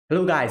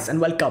Hello guys and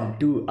welcome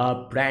to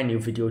a brand new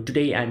video.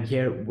 Today I'm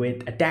here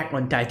with Attack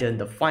on Titan,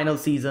 the final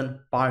season,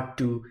 part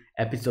 2,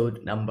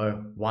 episode number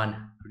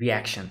 1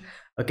 reaction.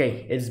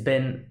 Okay, it's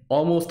been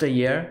almost a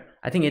year.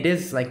 I think it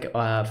is like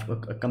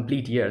a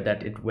complete year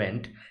that it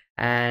went.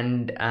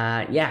 And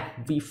yeah,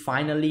 we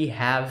finally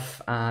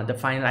have the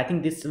final. I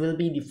think this will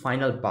be the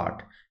final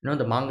part.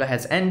 The manga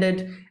has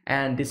ended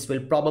and this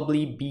will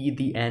probably be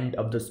the end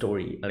of the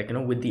story.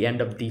 With the end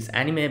of these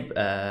anime,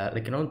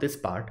 this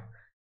part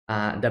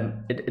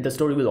the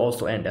story will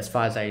also end as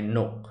far as I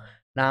know.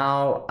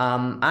 Now,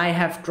 I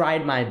have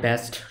tried my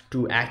best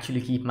to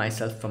actually keep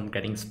myself from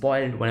getting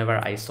spoiled whenever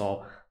I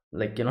saw,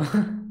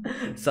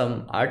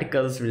 some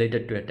articles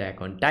related to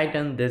Attack on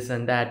Titan, this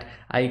and that.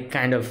 I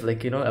kind of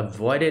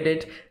avoided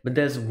it. But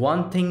there's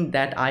one thing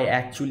that I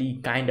actually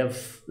kind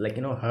of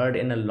heard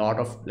in a lot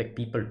of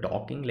people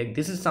talking. Like,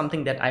 this is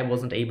something that I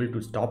wasn't able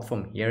to stop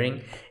from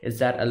hearing, is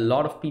that a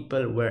lot of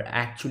people were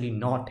actually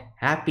not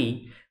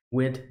happy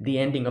with the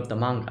ending of the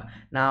manga.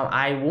 Now,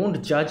 I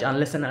won't judge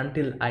unless and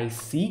until I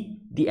see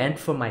the end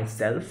for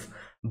myself,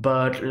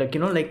 but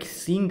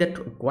seeing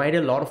that quite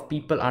a lot of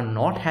people are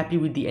not happy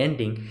with the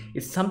ending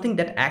is something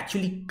that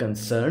actually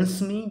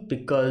concerns me,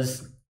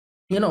 because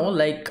it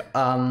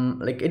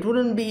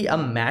wouldn't be a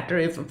matter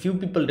if a few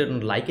people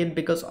didn't like it,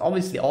 because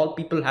obviously all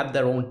people have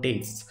their own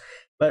tastes.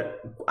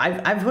 But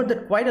I've heard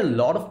that quite a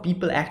lot of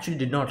people actually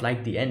did not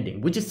like the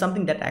ending, which is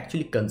something that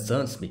actually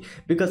concerns me,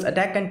 because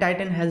Attack on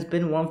Titan has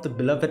been one of the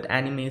beloved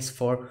animes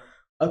for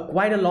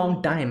quite a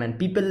long time, and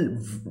people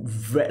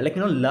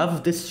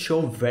love this show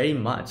very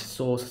much.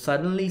 So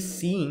suddenly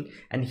seeing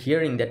and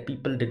hearing that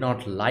people did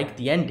not like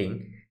the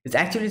ending is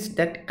actually,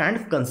 that kind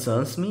of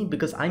concerns me,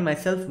 because I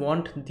myself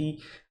want the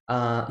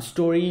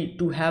story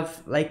to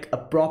have like a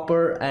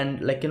proper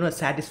and a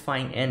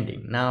satisfying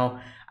ending.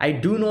 Now, I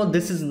do know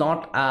this is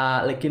not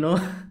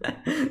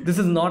this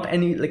is not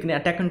any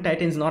Attack on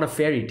Titan is not a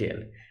fairy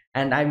tale,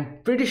 and I'm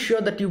pretty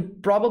sure that you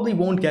probably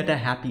won't get a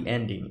happy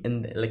ending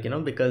in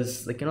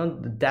because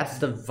that's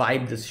the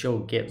vibe this show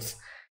gives.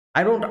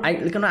 I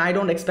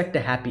don't expect a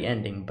happy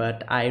ending,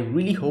 but I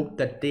really hope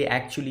that they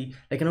actually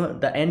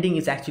the ending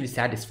is actually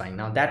satisfying.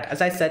 Now, that,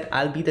 as I said,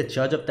 I'll be the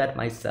judge of that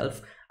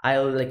myself.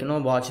 I'll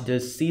watch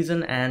this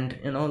season and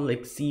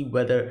see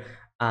whether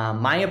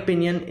my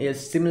opinion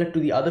is similar to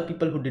the other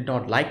people who did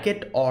not like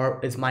it, or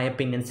is my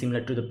opinion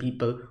similar to the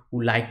people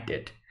who liked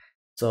it.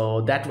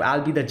 So that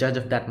I'll be the judge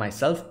of that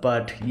myself.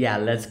 But yeah,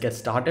 let's get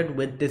started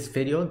with this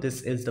video.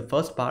 This is the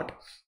first part.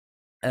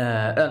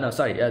 No,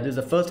 sorry, this is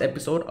the first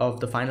episode of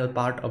the final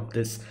part of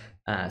this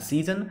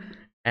season.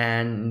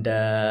 And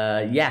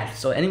yeah,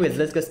 so anyways,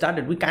 let's get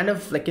started. We kind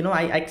of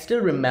I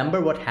still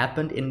remember what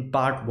happened in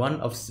part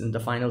 1 of the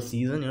final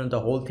season. The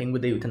whole thing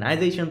with the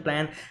euthanization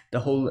plan, the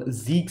whole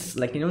Zeke's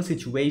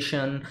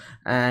situation,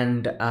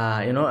 and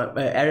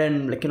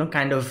Eren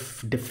kind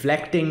of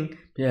deflecting,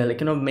 yeah,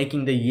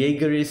 making the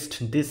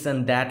Jaegerist this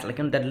and that,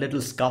 that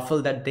little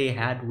scuffle that they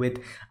had with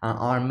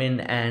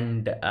Armin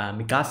and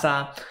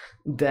Mikasa.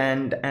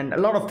 Then, and a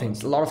lot of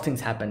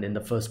things happened in the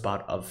first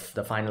part of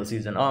the final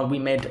season. Oh, we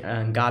met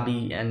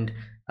Gabi and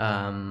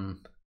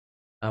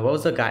what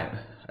was the guy?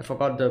 I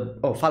forgot the,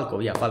 oh, Falco.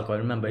 Yeah, Falco, I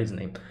remember his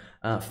name.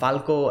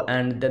 Falco.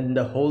 And then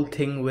the whole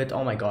thing with,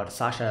 oh my god,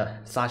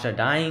 Sasha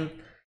dying.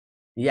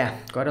 Yeah,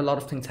 quite a lot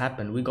of things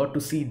happened. We got to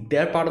see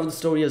their part of the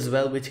story as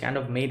well, which kind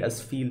of made us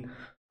feel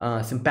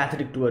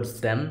sympathetic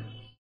towards them.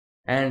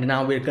 And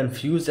now we're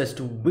confused as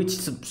to which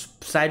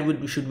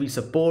side should we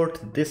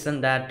support, this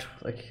and that.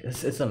 Like,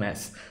 it's a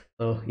mess.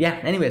 So yeah,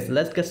 anyways,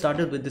 let's get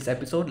started with this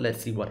episode.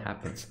 Let's see what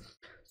happens.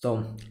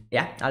 So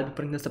yeah, I'll be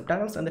putting the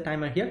subtitles and the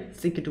timer here.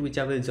 Sync it to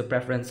whichever is your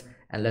preference,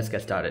 and let's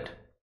get started.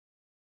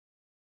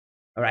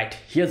 All right,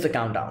 here's the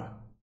countdown.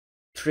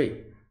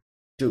 3,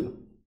 2,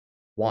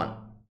 1,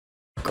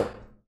 go.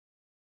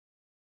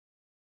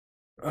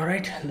 All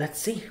right, let's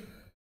see.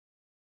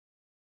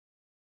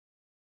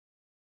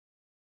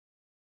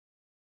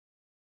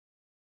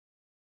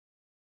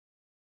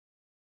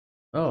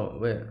 Oh,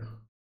 wait.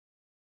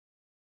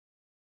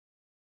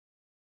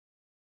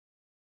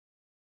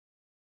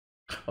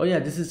 Oh yeah,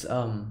 this is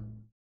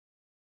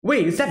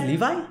wait, is that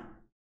Levi?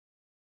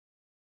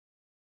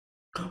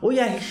 Oh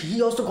yeah,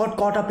 he also got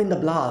caught up in the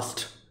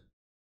blast.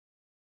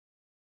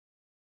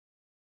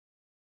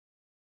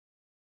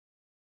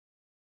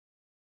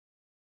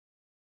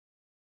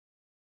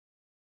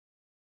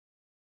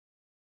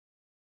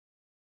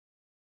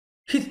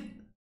 He's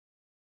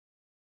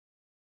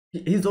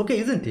he's okay,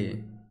 isn't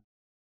he?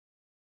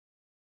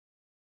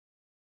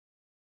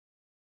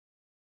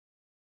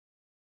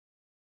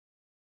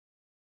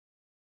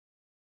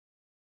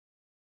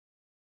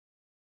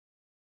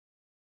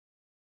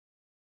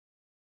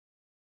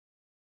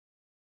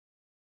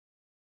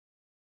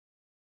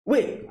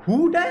 Wait,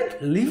 who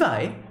died?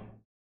 Levi?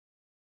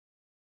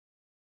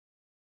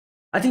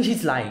 I think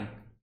she's lying.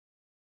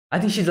 I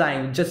think she's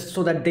lying just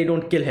so that they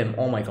don't kill him.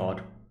 Oh my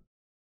god.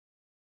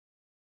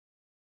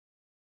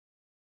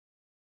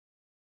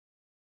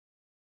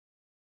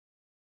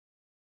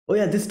 Oh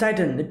yeah, this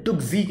Titan, it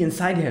took Zeke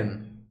inside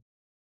him.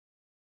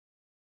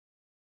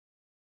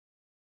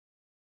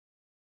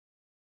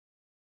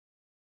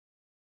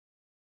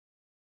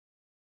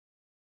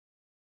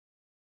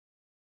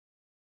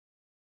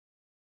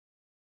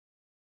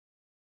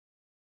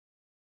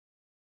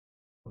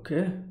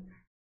 Okay.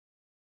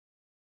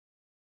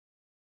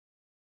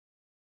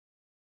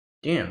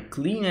 Damn,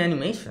 clean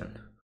animation.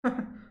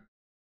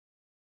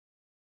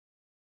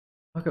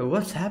 Okay,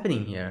 what's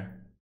happening here?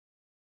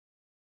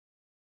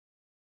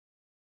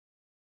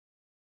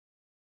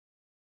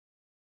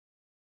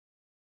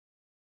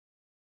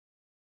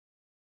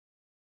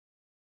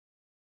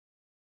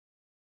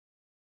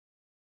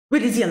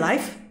 Wait, is he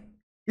alive?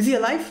 Is he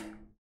alive?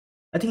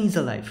 I think he's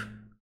alive.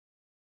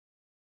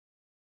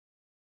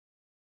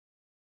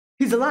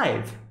 He's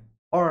alive.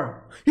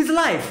 Or he's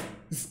alive.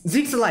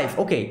 Zeke's alive.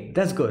 Okay,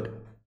 that's good.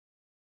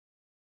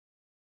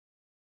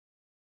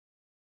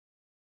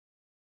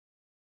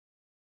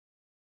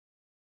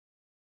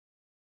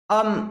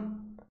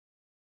 Um.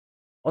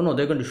 Oh no,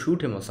 they're going to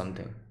shoot him or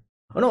something.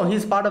 Oh no,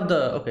 he's part of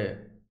the. Okay.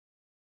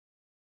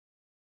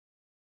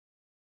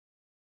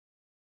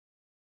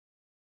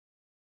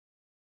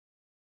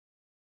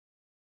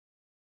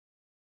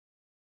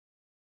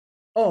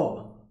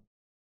 Oh.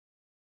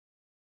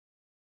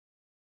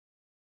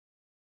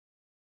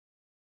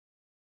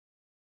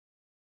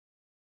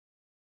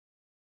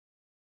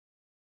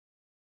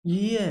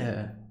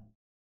 Yeah.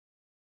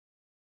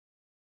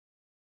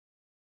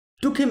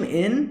 Took him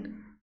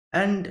in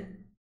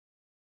and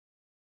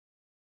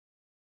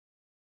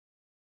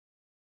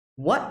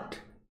what?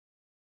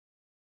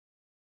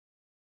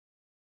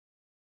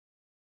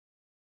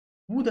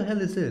 Who the hell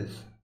is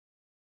this?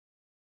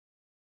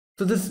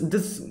 So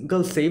this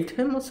girl saved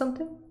him or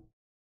something?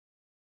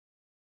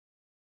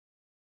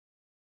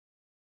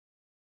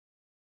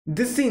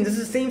 This scene, this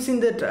is the same scene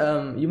that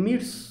you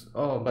meet.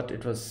 Oh, but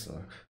it was.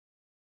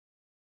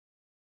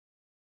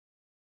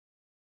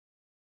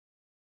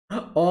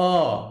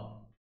 Oh.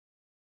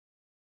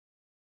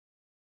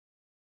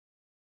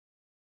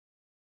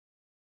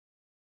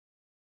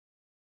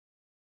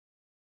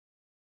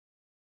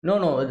 No,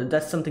 no,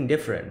 that's something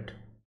different.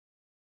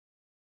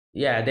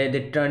 Yeah,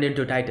 they turned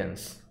into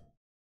titans.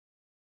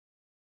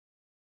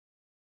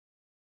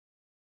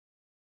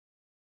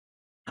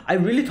 I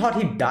really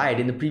thought he died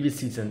in the previous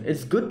season.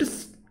 It's good to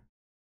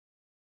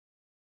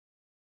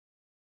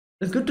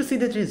see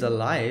that he's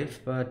alive,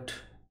 but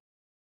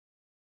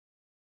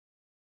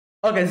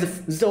okay,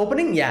 is the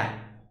opening? Yeah.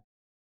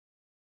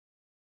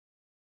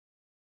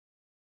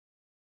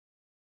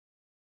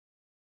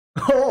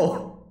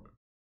 Oh.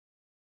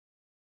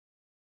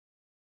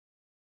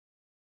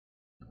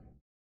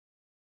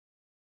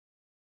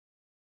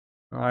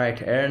 All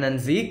right, Aaron and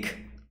Zeke,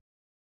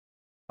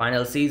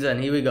 final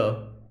season. Here we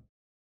go.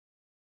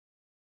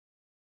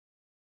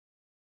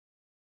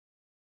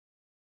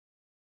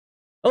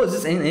 Oh, is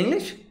this in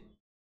English?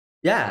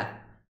 Yeah.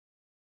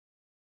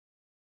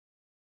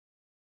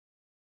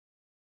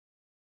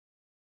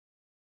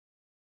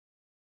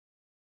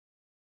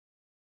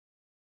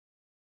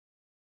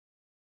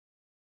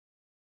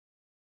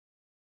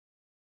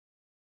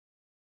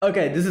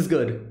 Okay, this is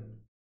good.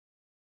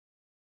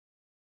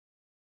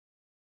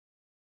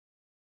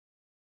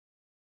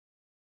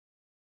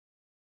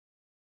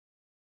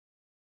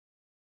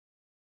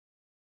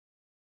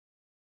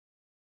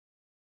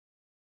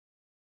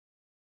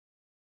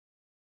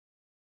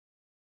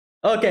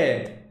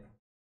 Okay.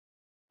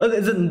 Oh,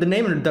 is it the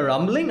name The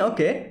Rumbling?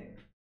 Okay.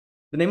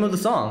 The name of the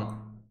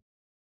song.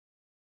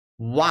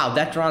 Wow,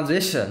 that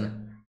transition.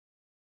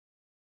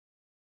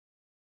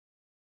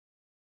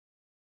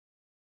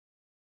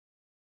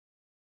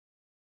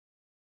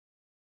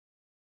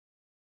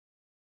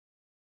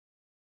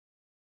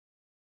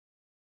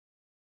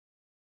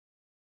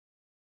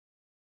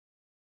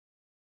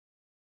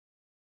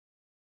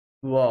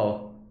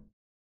 Whoa.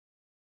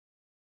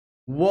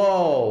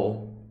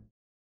 Whoa.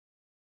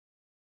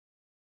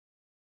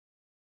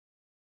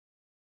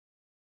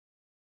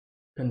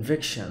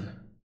 Conviction.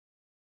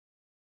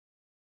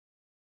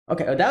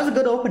 Okay, that was a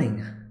good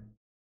opening.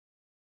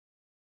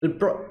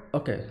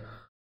 Okay.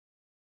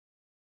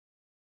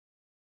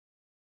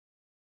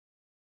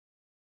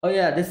 Oh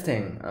yeah, this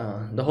thing.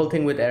 The whole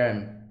thing with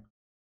Aaron.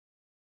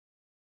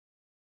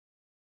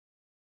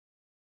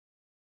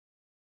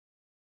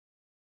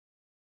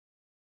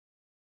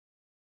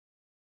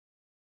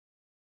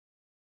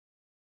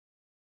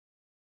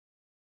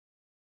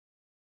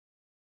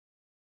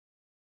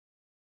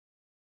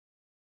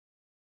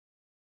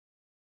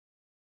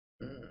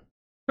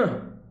 Huh.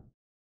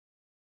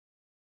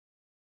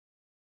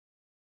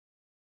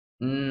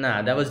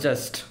 Nah, that was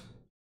just.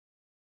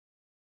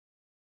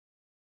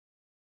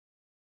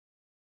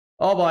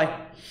 Oh boy,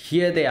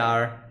 here they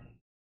are.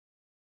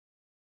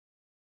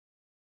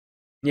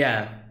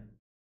 Yeah.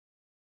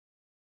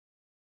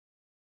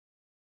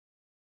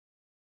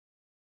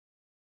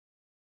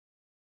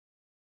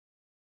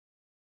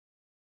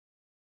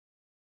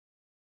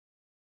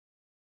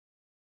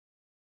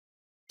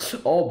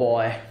 Oh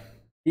boy.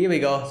 Here we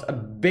go. A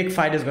big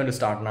fight is going to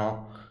start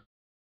now.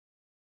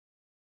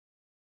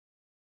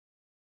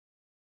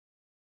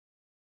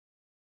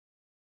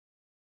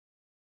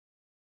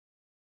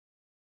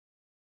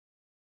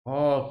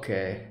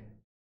 Okay.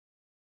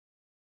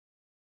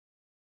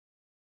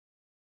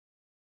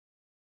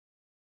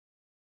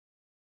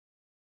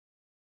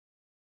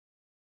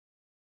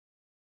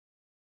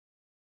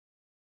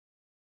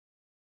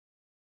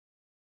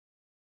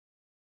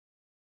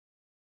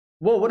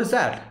 Whoa, what is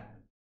that?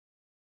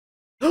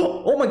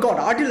 Oh my god,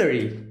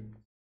 artillery!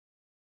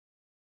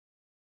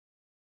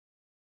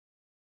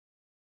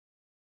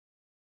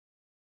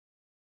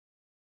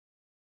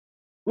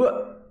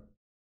 What?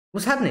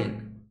 What's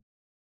happening?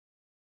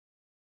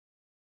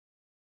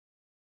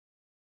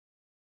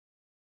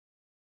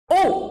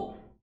 Oh!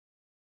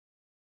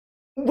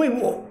 Wait,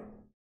 whoa.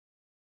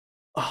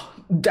 Oh,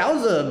 that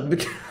was a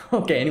bit.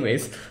 Okay,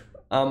 anyways.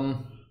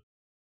 Um.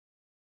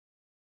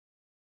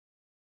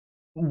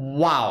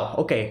 Wow,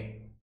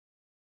 okay.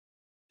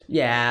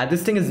 Yeah,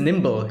 this thing is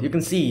nimble. You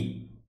can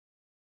see.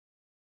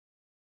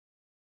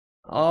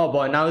 Oh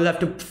boy, now we'll have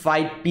to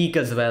fight Peak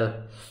as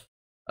well.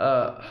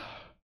 Uh.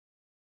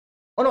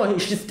 Oh no,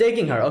 she's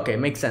taking her. Okay,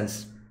 makes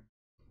sense.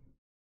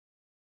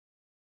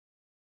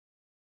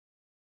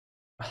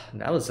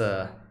 That was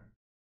a.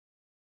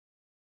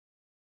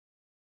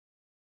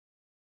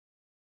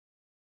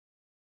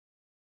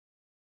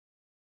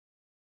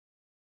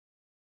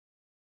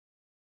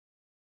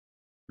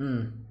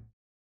 Hmm.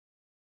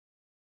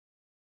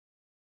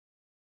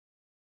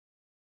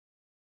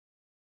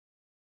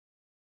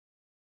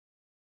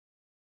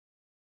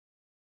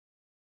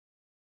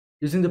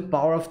 Using the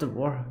power of the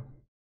war.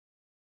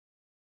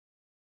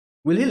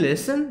 Will he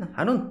listen?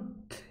 I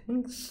don't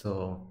think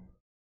so.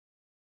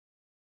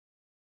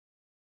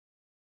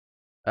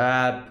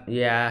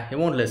 Yeah, he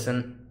won't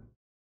listen.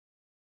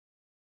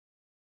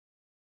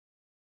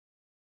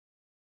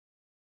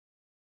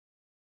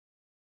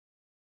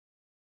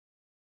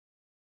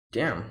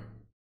 Damn.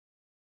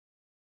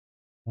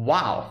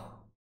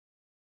 Wow.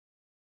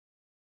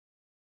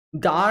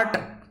 The art.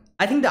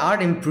 I think the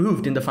art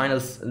improved in the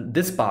finals.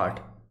 This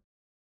part.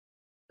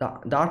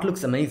 The art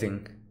looks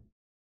amazing.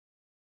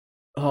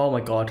 Oh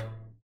my god.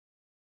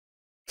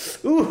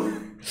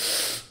 Ooh.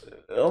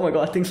 Oh my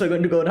god, things are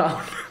going to go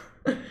down.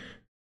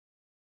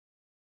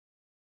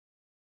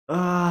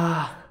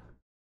 Ah.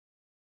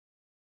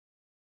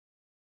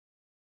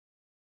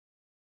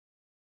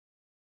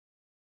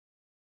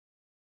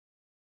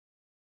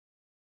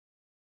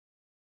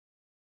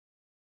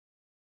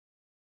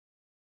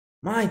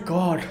 My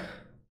god.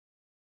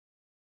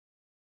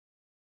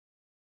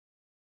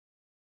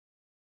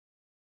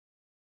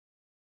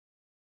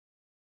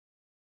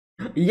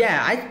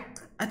 Yeah,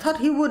 I thought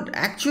he would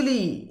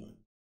actually.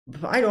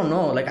 I don't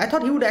know. Like I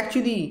thought he would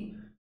actually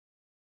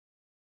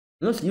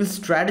use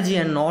strategy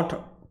and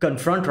not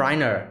confront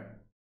Reiner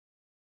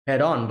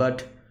head on.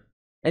 But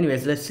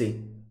anyways, let's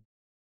see.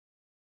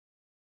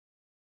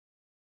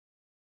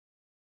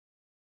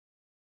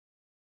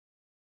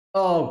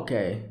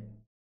 Okay.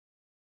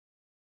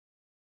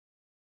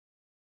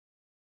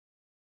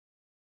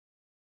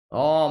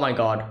 Oh my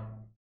god.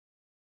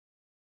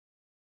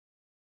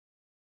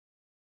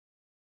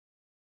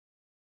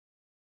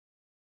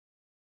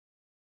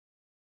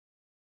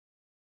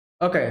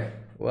 Okay.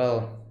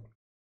 Well.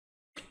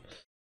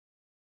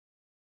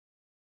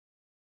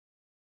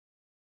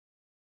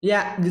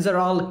 Yeah, these are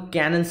all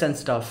cannons and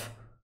stuff.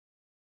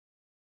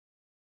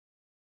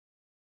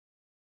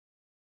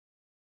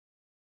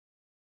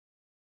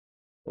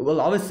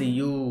 Well, obviously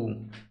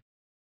you.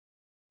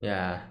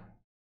 Yeah.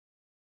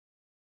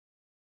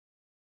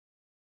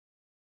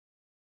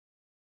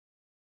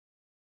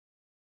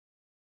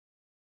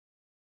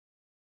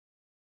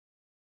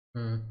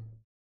 Hmm.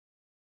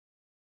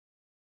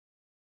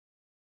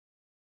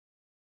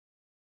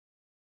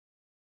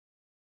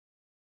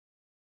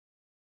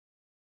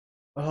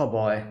 Oh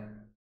boy.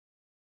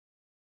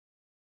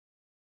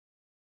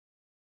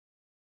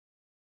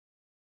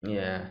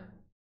 Yeah.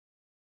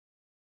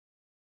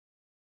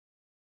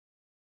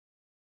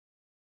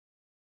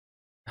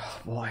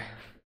 Oh boy.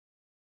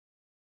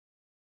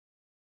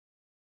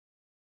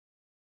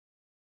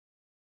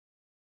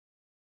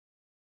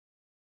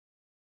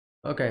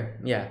 Okay.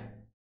 Yeah.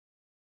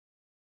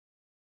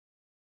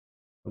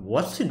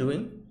 What's he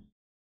doing?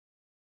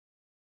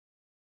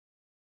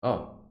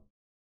 Oh.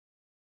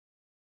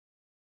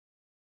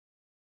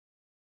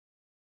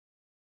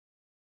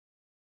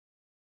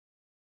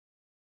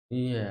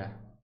 Yeah.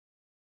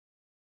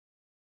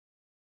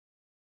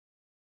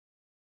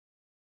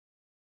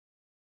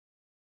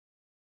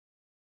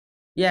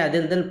 Yeah.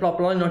 They'll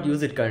probably not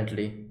use it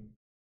currently.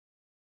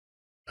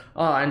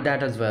 Oh, and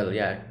that as well.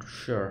 Yeah.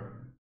 Sure.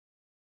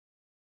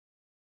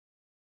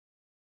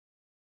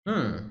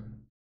 Hmm.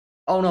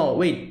 Oh no.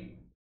 Wait.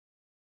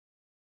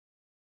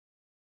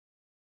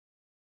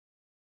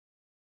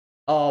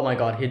 Oh my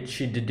God.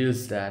 She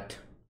deduced that.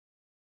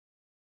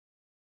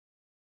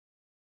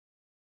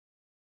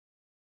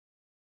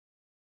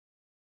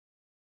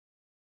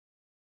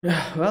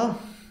 Well.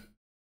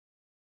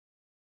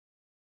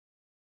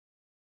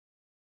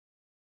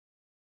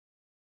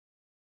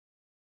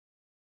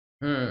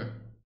 Hmm.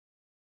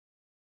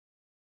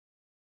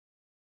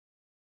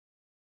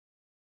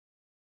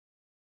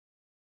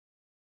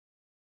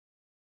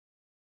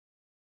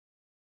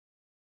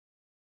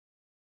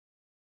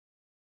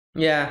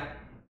 Yeah.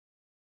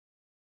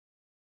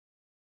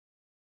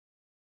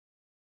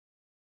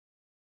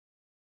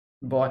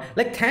 Boy,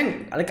 like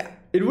thank like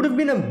it would have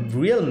been a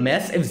real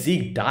mess if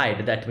Zeke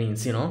died. That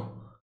means,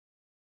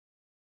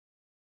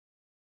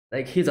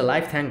 like he's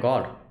alive, thank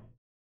God.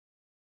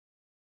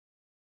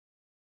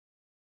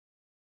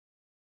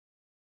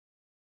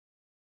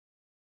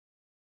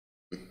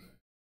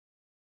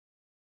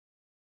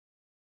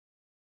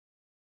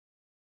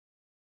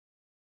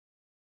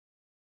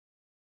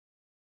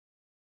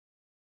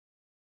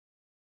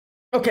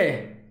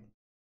 Okay.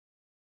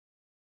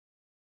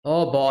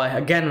 Oh boy,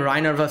 again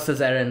Reiner versus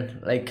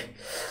Eren. Like,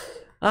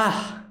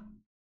 ah,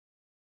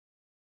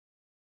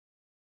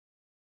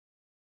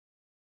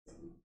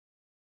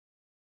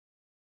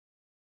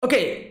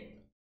 okay.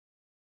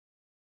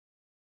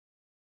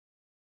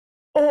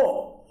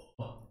 Oh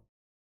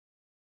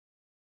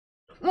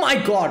my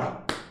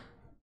God.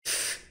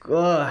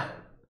 Ugh.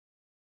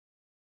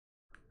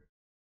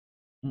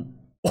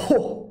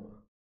 Oh,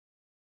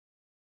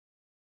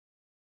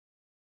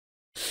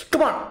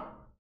 come on.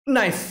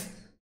 Nice.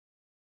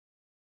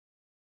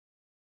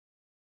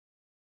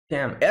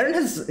 Damn, Eren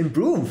has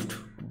improved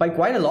by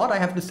quite a lot, I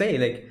have to say.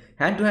 Like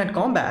hand-to-hand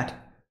combat.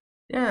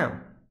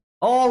 Damn.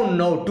 Oh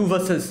no, two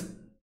versus.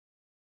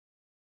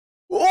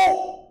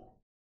 Oh,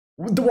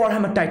 the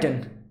Warhammer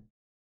Titan.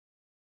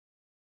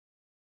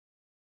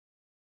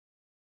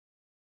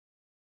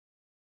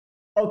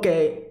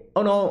 Okay.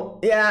 Oh no.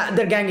 Yeah,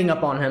 they're ganging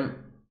up on him.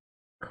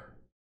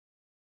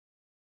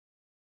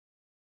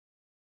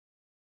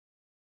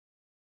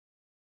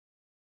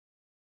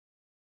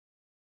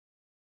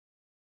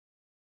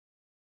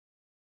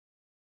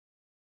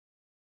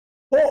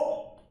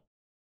 Oh,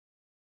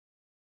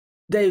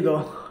 there you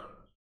go.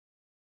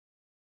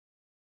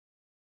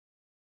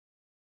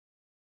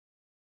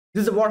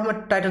 This is the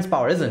Warhammer Titan's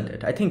power, isn't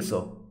it? I think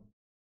so.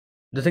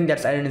 The thing that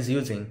Eren is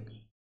using.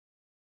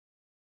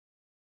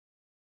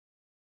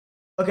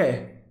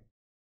 Okay.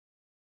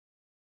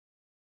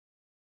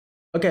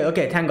 Okay,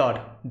 okay, thank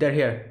God. They're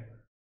here.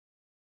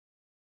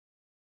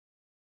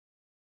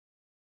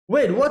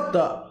 Wait, what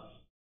the?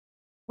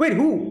 Wait,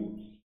 who?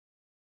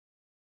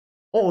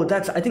 Oh,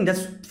 I think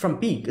that's from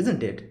Peak,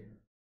 isn't it?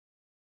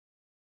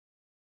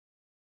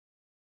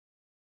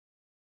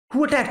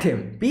 Who attacked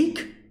him?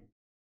 Peak?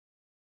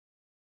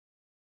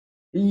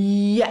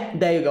 Yeah,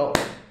 there you go.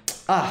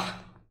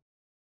 Ah,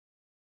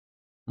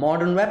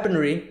 modern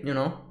weaponry.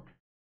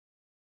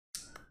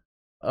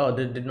 Oh,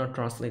 they did not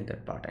translate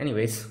that part.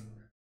 Anyways.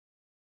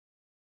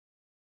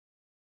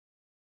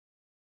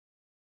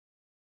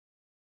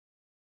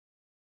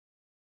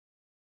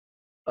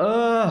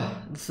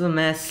 This is a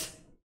mess.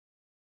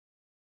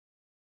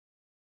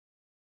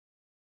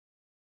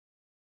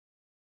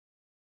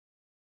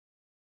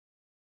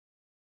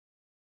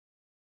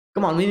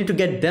 Come on, we need to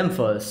get them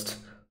first.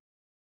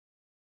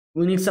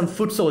 We need some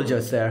foot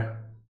soldiers there.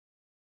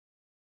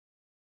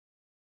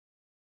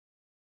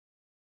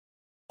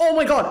 Oh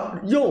my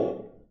God,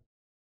 yo!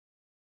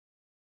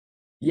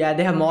 Yeah,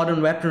 they have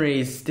modern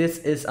weaponries. This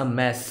is a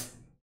mess.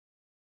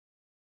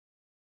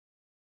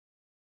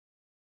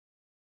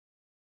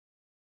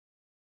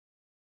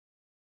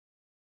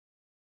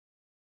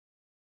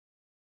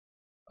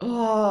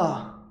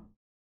 Oh,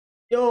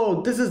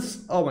 yo, this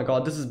is. Oh my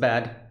God, this is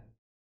bad.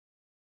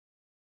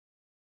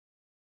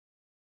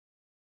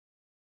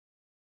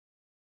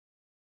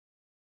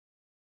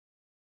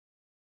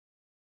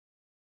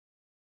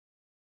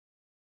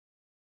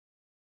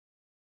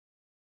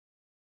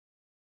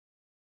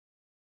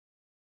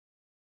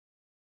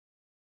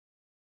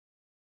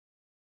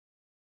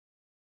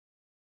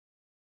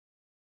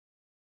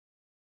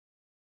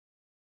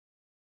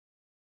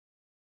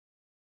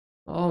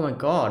 Oh my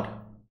God.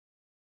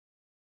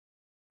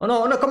 Oh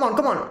no, no, come on,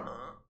 come on.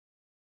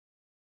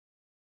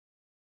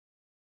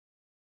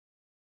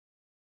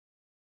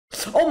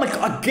 Oh my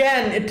God,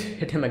 again! It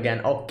hit him again.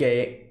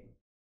 Okay.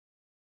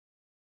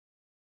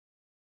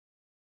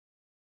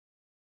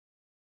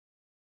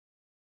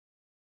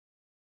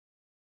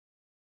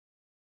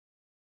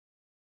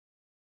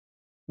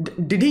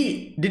 Did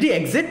he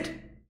exit?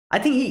 I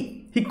think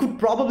he could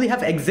probably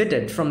have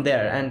exited from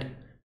there, and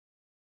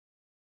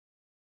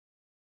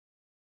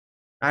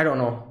I don't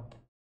know.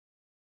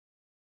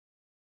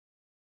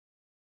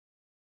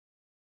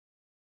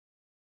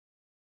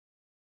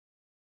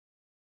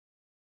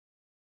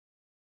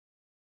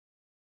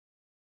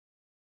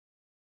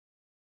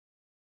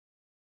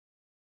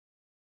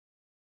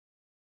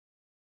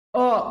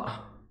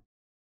 Oh,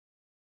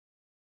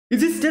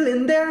 is he still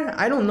in there?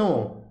 I don't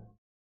know.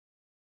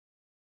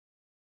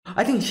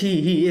 I think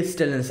he is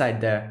still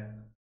inside there.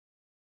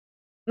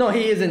 No,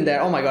 he is in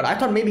there. Oh my God, I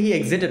thought maybe he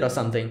exited or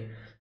something.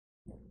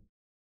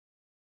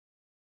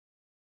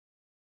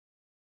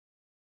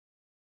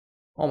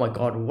 Oh my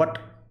God, what?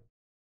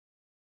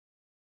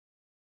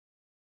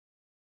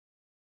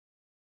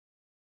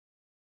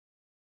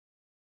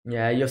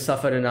 Yeah, you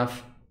suffered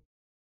enough.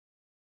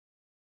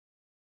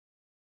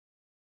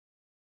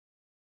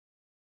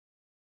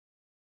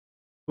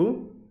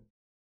 Who?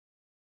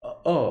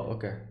 Oh,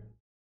 okay.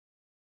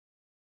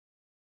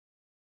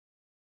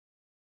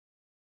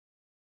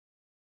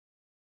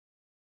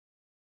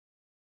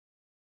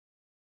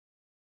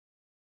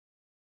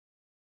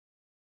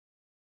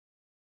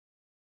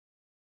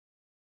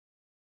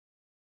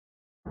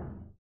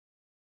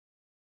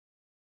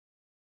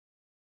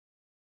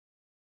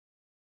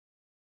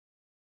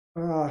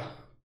 Ah,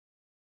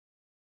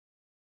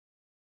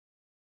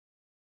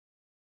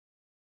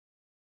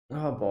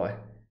 oh boy.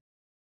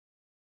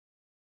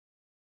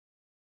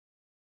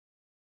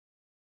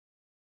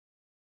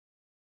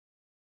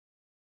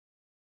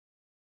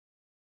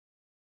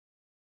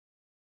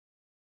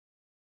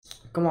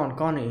 Come on,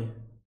 Connie.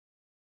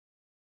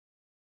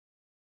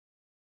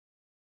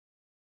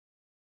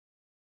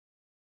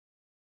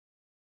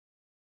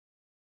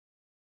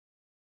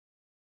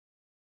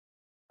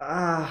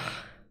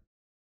 Ah,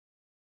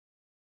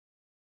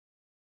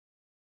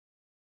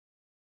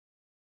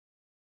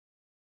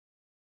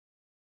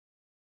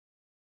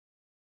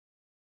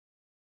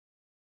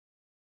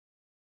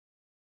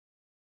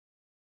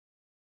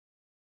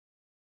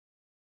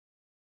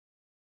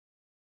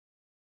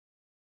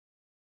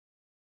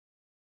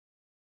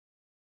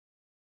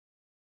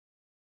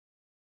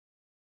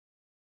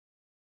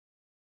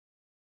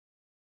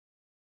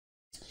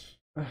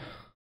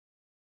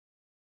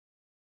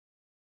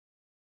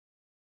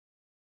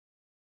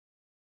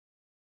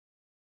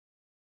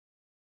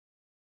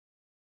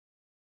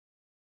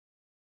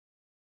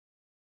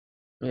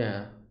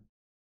 yeah.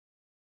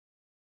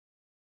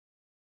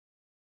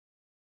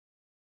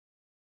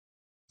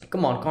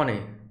 Come on,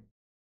 Connie.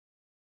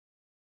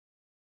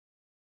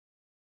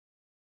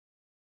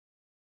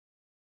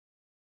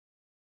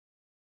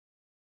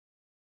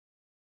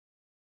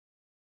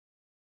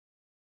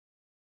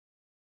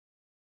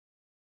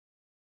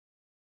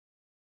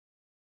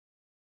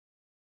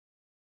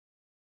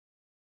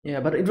 Yeah,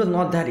 but it was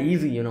not that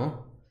easy, you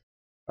know.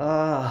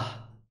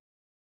 Ah,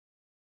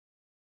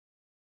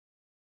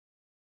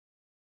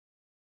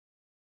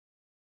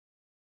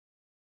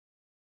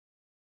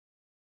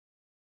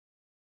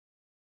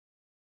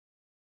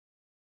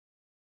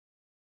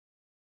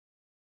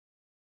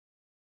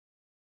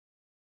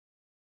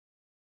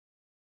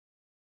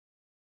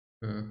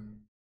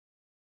 mm,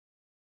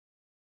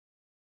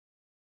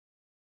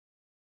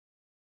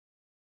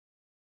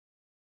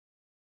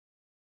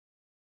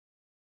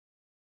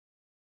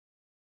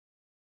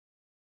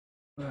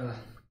 uh,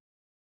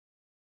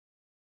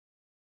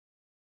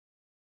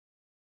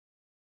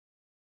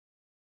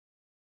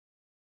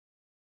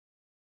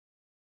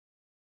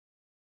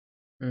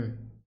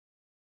 mm,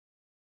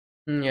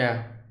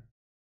 yeah,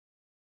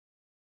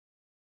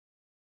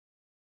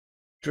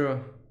 true.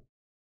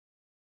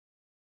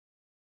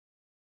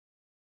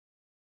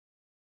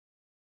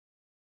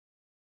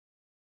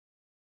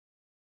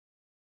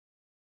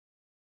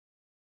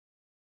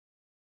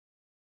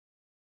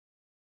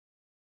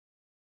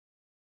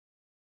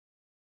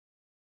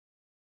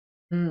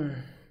 Hmm.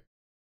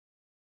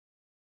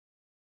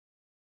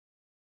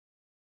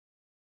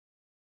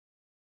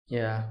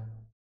 Yeah.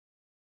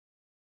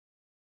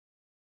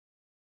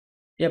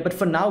 Yeah, but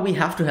for now we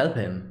have to help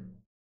him.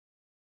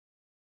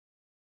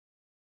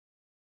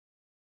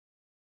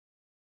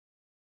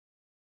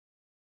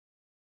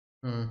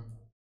 Hmm.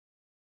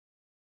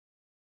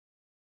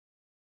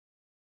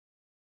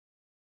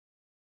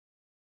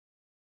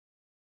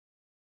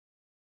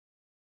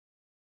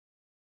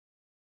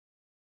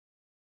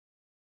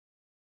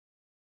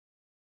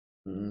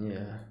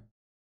 Yeah.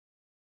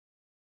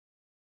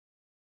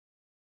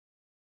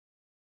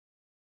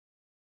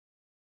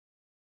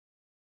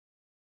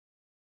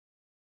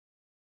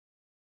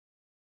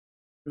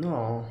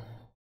 No.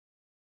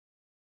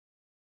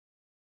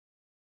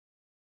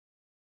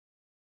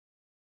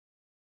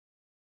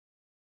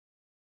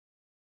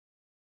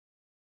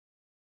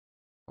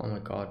 Oh my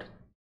God.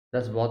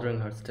 That's bothering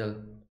her still.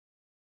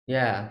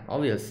 Yeah,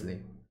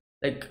 obviously.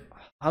 Like,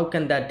 how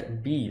can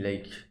that be?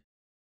 Like,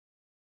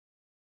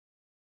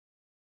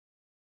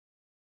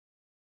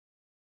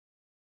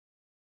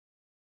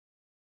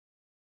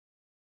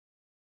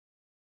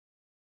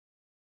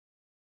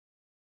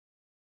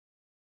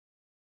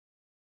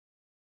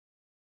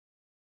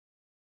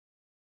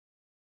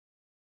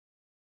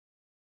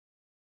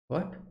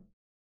 what?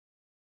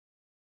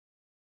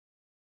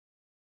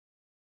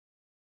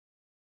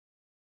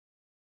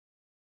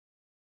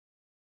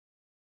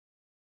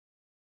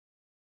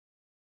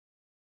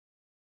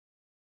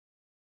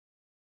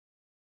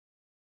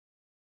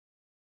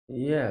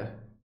 Yeah.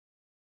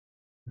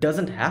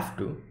 Doesn't have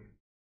to.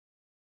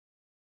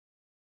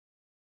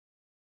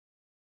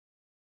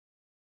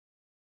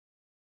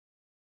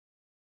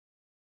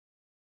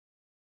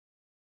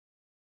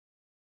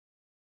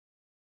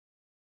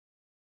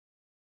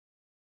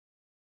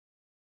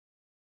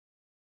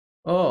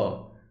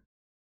 Oh,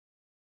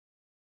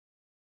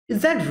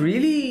 is that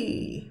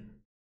really?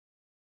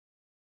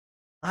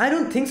 I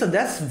don't think so.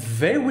 That's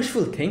very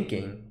wishful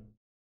thinking.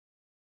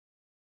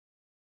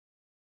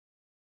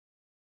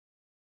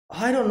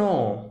 I don't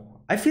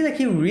know. I feel like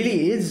he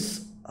really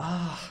is.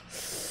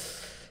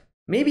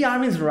 Maybe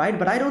Armin's right,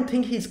 but I don't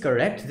think he's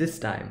correct this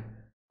time.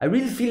 I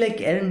really feel like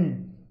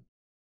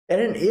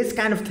Eren is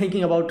kind of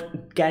thinking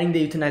about carrying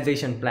the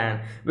euthanization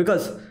plan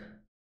because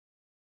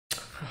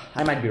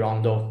I might be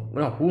wrong though. You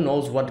know, who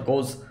knows what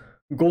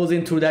goes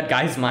in through that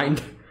guy's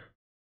mind.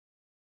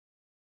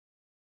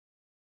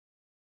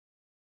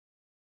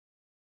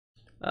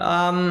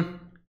 Um,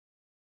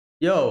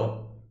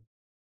 Yo.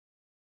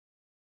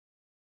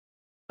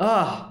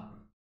 Ah.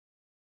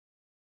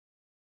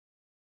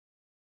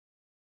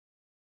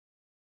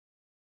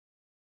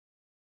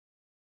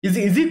 Is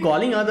he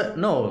calling other?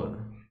 No.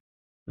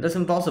 That's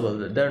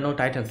impossible. There are no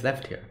Titans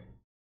left here.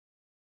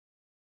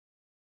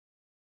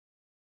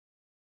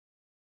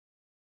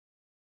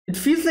 It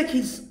feels like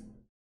he's.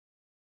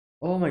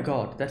 Oh my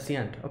god, that's the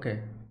end.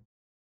 Okay.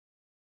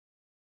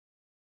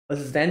 This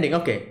is the ending.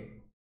 Okay.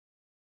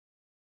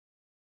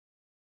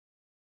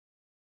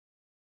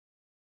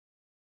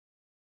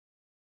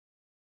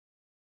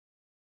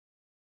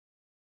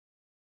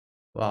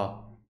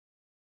 Wow.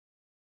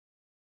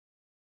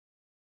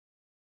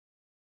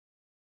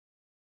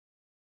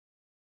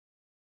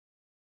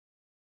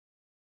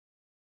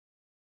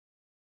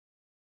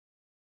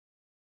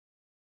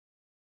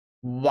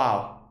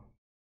 Wow.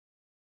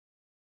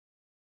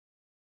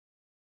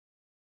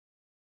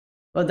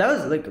 Well, that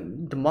was like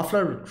the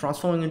muffler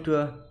transforming into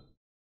a.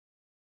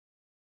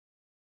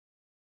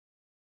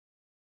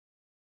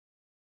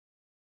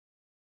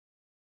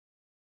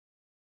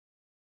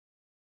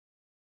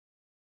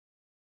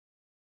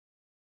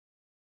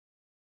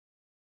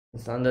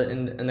 It's under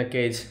in the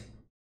cage.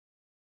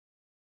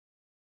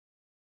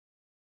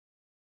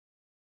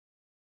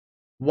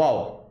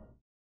 Wow.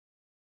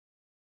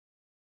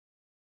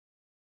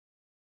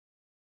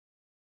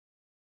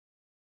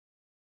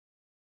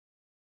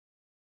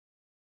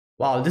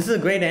 Wow, this is a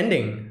great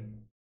ending.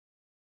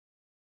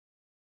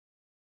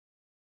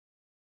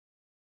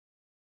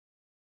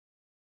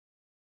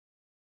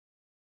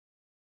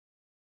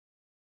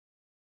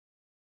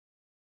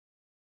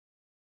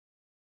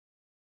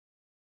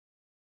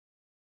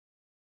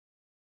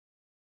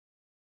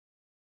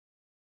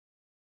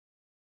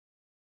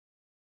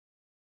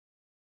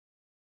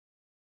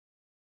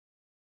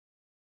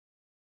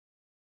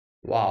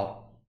 Wow.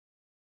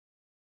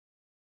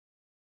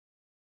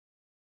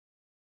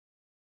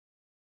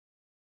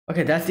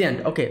 Okay, that's the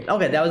end. Okay,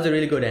 okay, that was a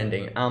really good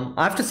ending.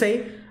 I have to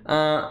say,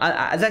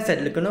 as I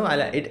said, like,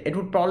 it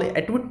would probably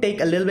it would take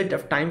a little bit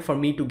of time for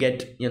me to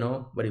get,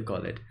 what do you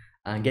call it,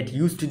 get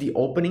used to the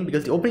opening,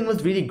 because the opening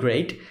was really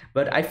great.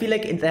 But I feel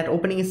like that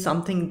opening is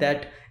something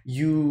that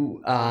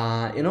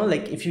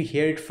like if you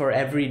hear it for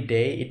every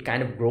day, it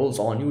kind of grows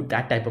on you.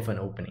 That type of an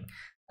opening.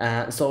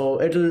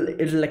 So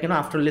it'll like,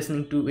 after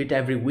listening to it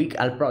every week,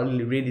 I'll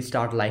probably really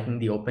start liking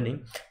the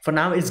opening. For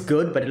now it's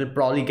good, but it'll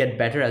probably get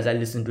better as I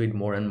listen to it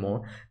more and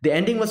more. The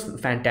ending was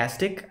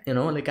fantastic,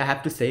 like I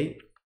have to say.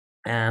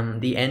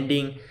 The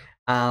ending,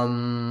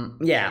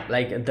 yeah,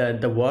 like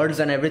the words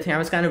and everything, I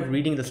was kind of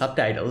reading the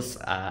subtitles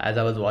as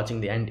I was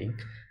watching the ending.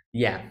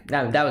 Yeah,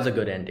 that was a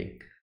good ending.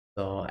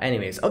 So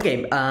anyways,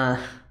 okay,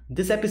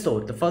 this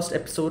episode, the first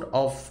episode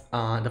of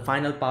the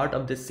final part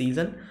of this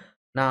season.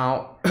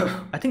 Now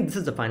I think this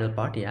is the final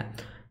part, yeah.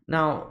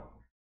 Now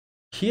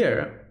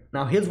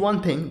here's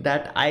one thing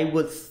that I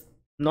was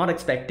not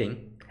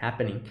expecting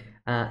happening.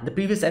 The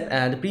previous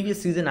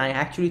season, I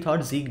actually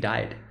thought Zeke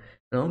died,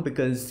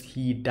 because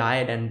he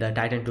died and the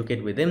Titan took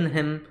it within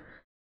him.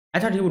 I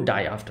thought he would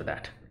die after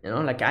that.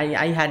 Like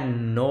I had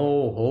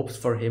no hopes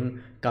for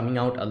him coming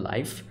out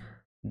alive.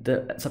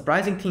 The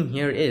surprising thing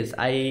here is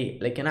I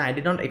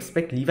did not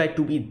expect Levi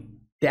to be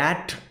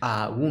that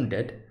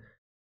wounded.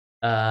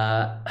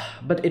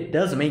 But it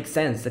does make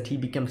sense that he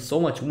became so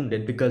much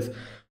wounded, because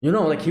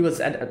like he was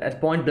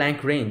at point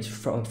blank range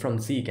from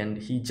Zeke, and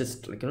he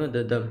just like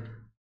the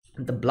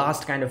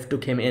blast kind of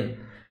took him in.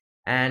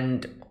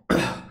 And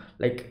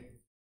like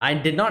I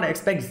did not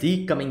expect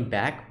Zeke coming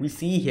back. We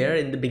see here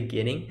in the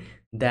beginning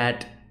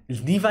that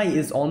Levi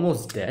is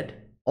almost dead,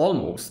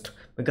 almost,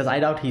 because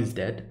I doubt he's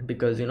dead,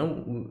 because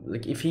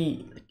like if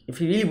he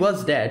really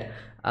was dead,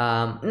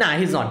 nah,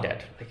 he's not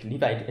dead. Like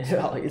Levi,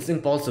 it's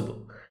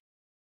impossible.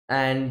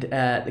 And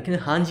like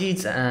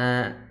Hanji's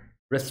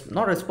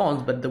not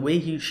response, but the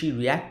way she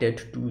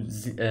reacted to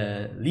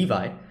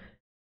Levi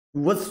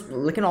was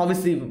like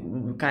obviously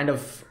kind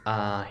of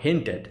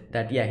hinted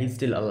that yeah, he's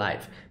still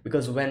alive,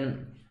 because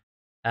when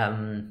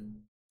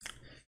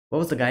what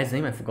was the guy's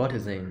name? I forgot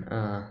his name.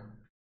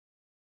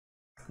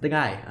 The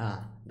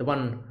guy, the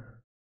one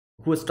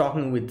who was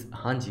talking with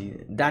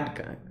Hanji, that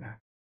guy.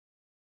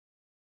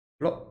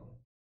 No,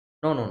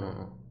 no, no, no,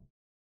 no.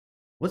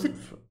 Was it?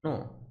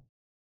 No.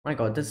 My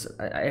God, this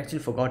I actually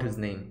forgot his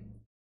name.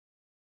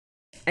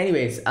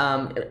 Anyways,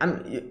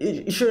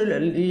 you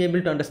should be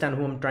able to understand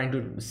who I'm trying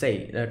to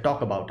say,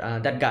 talk about.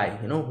 That guy,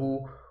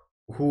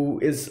 who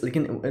is like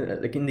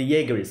in the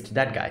Jaegerist.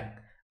 That guy.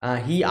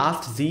 He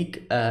asked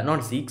Zeke,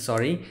 not Zeke,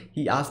 sorry.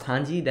 He asked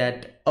Hanji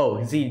that, oh,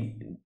 is he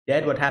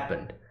dead? What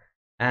happened?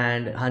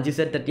 And Hanji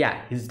said that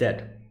yeah, he's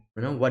dead.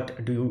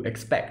 What do you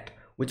expect?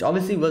 Which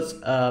obviously was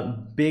a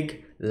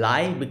big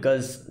lie,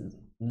 because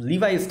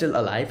Levi is still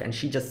alive, and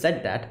she just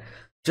said that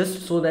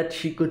just so that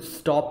she could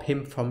stop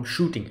him from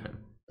shooting him.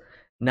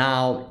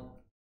 Now,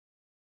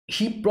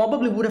 she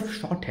probably would have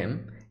shot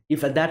him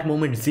if at that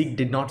moment Zeke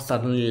did not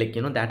suddenly,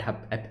 like, that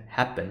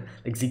happen.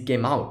 Like Zeke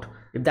came out.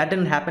 If that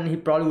didn't happen, he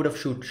probably would have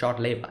shot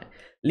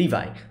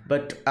Levi.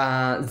 But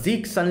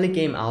Zeke suddenly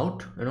came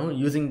out,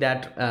 using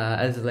that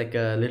as like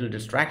a little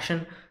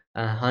distraction.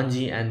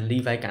 Hanji and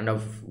Levi kind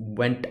of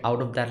went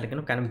out of that, like,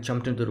 kind of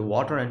jumped into the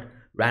water and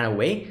ran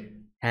away.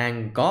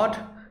 Thank God.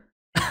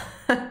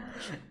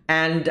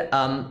 And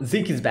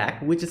Zeke is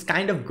back, which is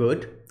kind of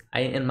good,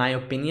 in my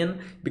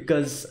opinion,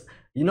 because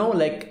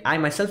like, I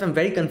myself am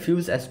very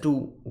confused as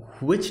to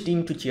which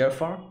team to cheer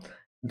for.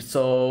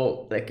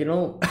 So like,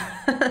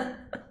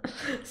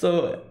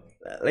 so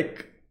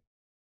like,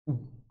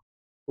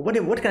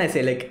 what can I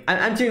say? Like,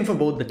 I'm cheering for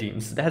both the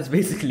teams. That's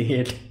basically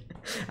it.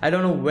 I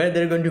don't know where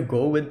they're going to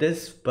go with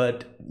this,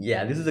 but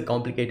yeah, this is a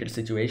complicated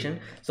situation.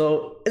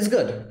 So it's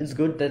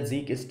good that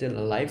Zeke is still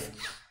alive.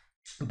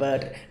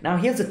 But now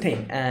here's the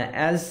thing,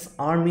 as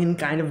Armin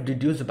kind of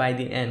deduced by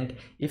the end,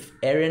 if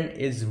Eren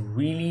is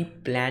really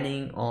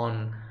planning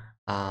on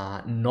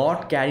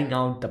not carrying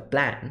out the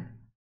plan,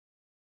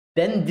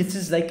 then this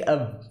is like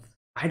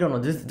I don't know,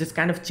 this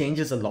kind of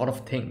changes a lot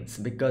of things,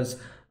 because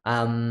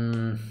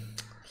but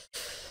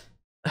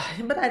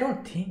I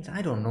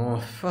don't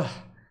know.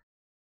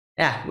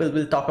 Yeah,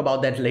 we'll talk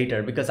about that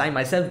later, because I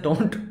myself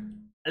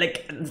don't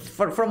like,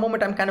 for a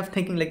moment I'm kind of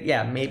thinking like,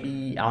 yeah,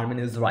 maybe Armin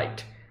is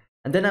right,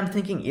 and then I'm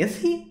thinking, is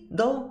he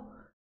though?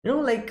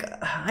 Like,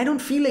 I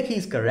don't feel like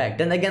he's correct.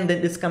 Then again,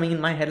 that is coming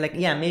in my head like,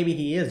 yeah, maybe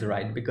he is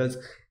right, because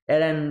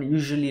Eren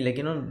usually, like,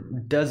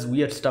 does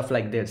weird stuff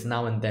like this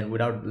now and then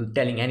without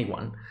telling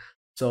anyone.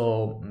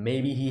 So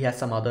maybe he has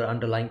some other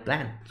underlying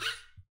plan.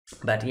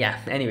 But yeah,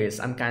 anyways,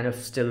 I'm kind of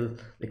still,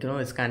 like,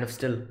 it's kind of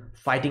still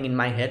fighting in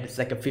my head. It's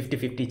like a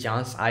 50-50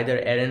 chance. Either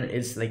Eren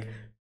is like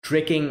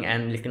tricking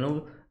and, like,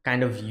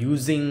 kind of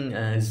using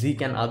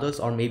Zeke and others,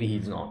 or maybe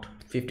he's not.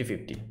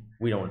 50-50,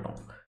 we don't know.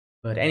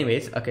 But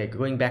anyways, okay,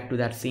 going back to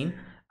that scene,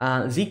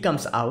 Zeke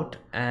comes out,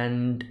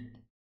 and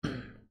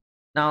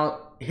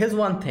now here's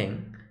one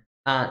thing.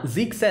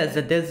 Zeke says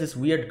that there's this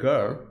weird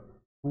girl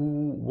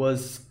who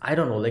was, I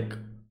don't know, like,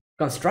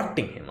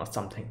 constructing him or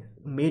something,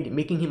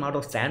 making him out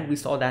of sand. We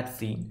saw that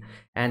scene,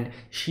 and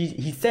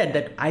he said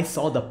that I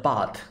saw the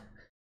path.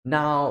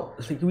 Now,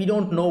 like, we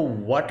don't know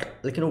what,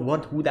 like,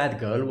 who that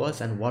girl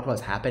was and what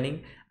was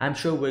happening. I'm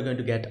sure we're going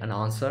to get an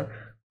answer,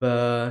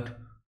 but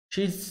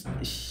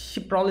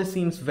she probably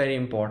seems very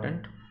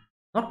important.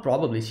 Not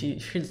probably,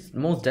 she's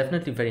most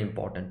definitely very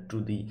important to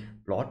the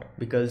plot,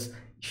 because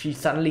she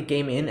suddenly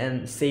came in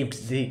and saved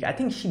Zeke. I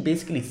think she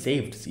basically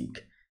saved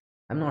Zeke.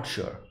 I'm not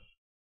sure,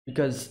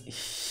 because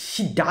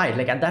she died.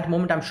 Like, at that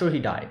moment, I'm sure he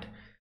died,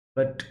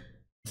 but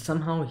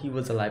somehow he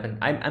was alive, and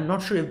I'm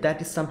not sure if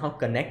that is somehow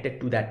connected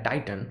to that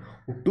Titan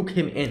who took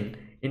him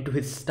into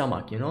his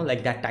stomach.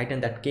 Like that Titan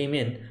that came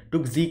in,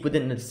 took Zeke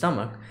within his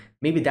stomach.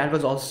 Maybe that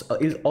was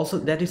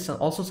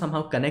also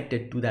somehow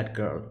connected to that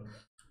girl.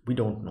 We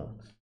don't know,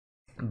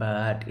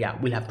 but yeah,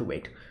 we'll have to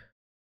wait.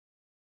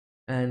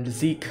 And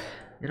Zeke,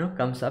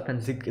 comes up,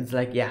 and Zeke is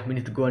like, yeah, we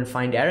need to go and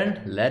find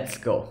Eren. Let's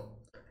go.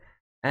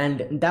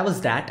 And that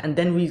was that. And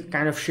then we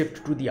kind of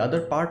shift to the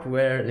other part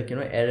where, like,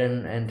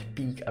 Eren and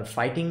Peak are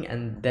fighting,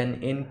 and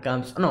then in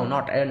comes, no,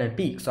 not Eren and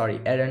Peak, sorry,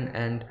 Eren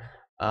and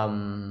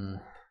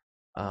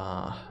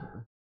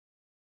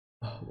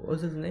what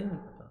was his name?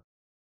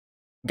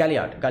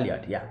 Galliard,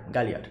 yeah,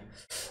 Galliard.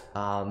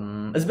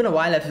 It's been a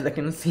while I've, like,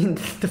 seen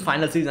the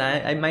final season.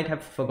 I might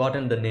have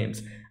forgotten the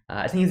names.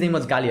 I think his name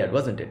was Galliard,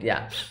 wasn't it?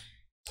 Yeah.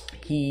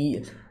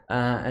 He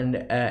and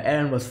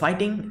Eren was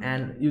fighting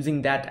and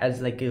using that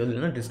as, like,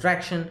 a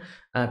distraction.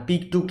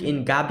 Peak took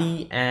in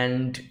Gabi,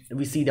 and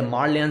we see the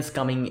Marlians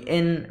coming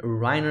in.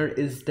 Reiner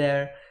is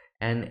there,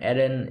 and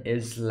Eren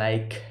is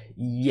like,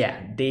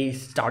 yeah, they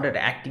started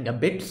acting a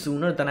bit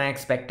sooner than I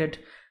expected.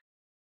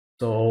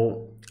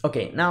 So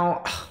okay,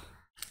 now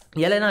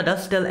Yelena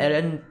does tell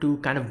Eren to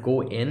kind of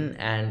go in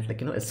and,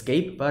 like,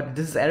 escape, but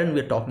this is Eren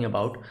we're talking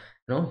about.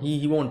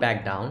 He won't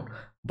back down.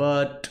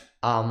 But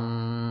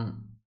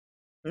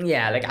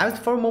yeah, like,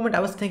 for a moment I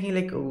was thinking,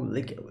 like,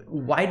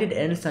 why did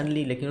Eren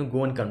suddenly, like,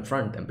 go and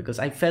confront them? Because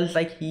I felt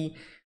like he,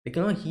 like,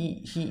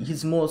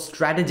 he's more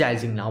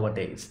strategizing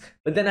nowadays.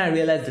 But then I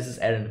realized this is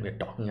Eren we're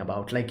talking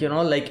about. Like,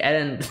 like,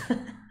 Eren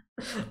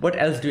what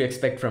else do you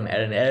expect from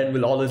Eren? Eren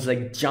will always,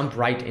 like, jump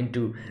right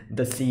into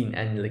the scene,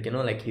 and, like,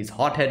 like, he's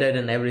hot-headed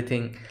and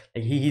everything.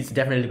 Like, he's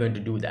definitely going to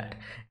do that.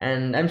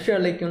 And I'm sure,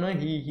 like,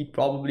 he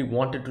probably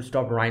wanted to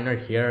stop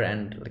Reiner here,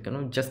 and, like,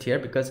 just here,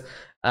 because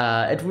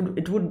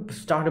it would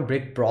start a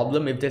big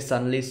problem if they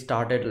suddenly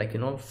started, like,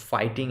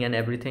 fighting and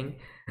everything,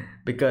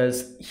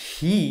 because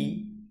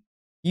he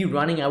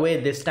running away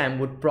this time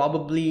would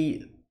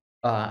probably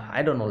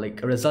I don't know,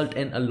 like, result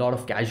in a lot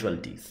of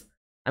casualties.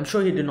 I'm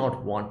sure he did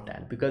not want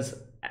that, because,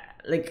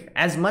 like,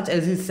 as much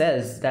as he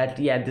says that,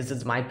 yeah, this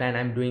is my plan,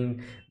 I'm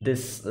doing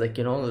this, like,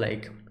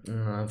 like,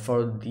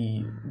 for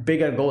the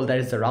bigger goal that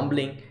is the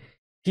rumbling,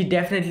 he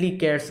definitely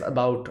cares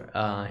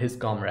about his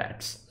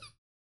comrades.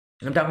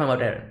 I'm talking about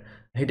Eren.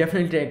 He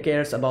definitely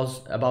cares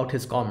about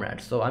his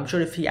comrades. So I'm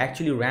sure if he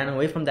actually ran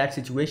away from that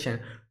situation,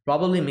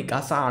 probably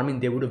Mikasa,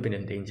 Armin, they would have been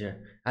in danger.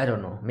 I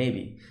don't know,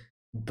 maybe.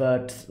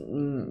 But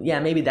yeah,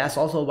 maybe that's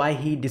also why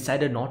he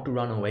decided not to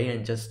run away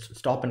and just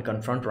stop and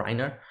confront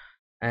Reiner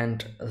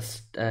and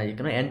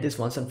end this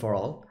once and for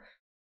all.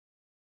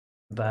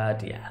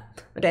 But yeah,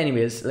 but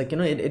anyways, like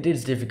it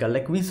is difficult.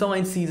 Like we saw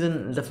in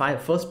season the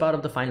first part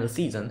of the final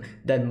season,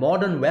 that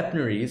modern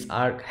weaponries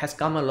are has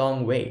come a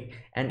long way,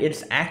 and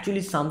it's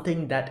actually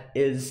something that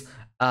is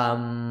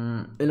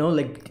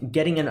like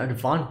getting an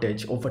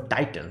advantage over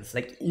titans,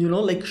 like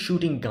like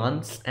shooting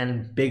guns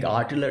and big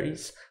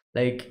artilleries.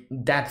 Like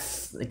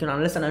that's like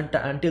unless and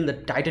until the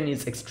titan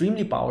is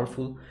extremely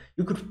powerful,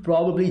 you could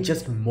probably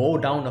just mow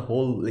down a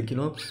whole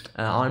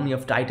army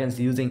of titans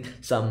using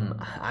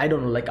some, I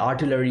don't know, like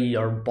artillery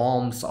or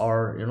bombs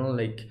or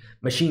like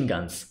machine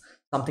guns,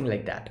 something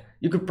like that.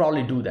 You could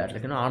probably do that,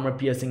 like armor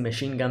piercing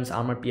machine guns,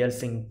 armor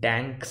piercing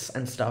tanks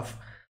and stuff.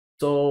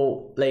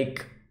 So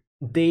like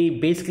they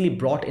basically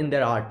brought in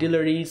their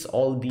artilleries,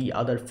 all the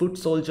other foot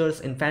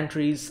soldiers,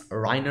 infantries,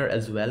 Reiner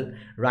as well.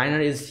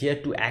 Reiner is here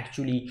to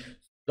actually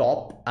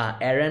stop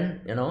Eren,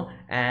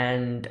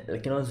 and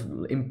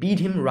impede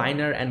him,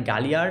 Reiner and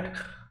Galliard.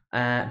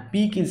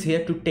 Peak is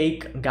here to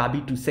take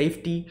Gabi to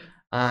safety,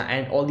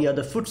 and all the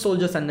other foot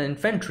soldiers and the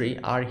infantry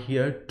are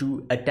here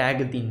to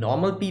attack the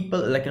normal people,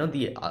 like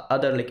the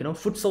other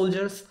foot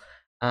soldiers,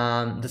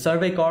 the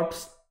survey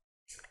corps,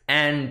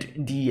 and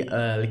the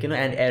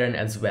and Eren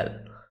as well.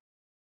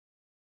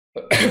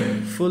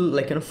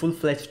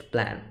 Full-fledged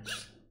plan.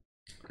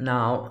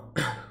 Now,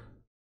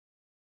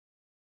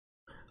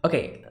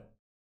 okay.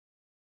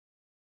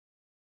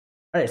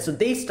 All right, so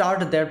they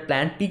start their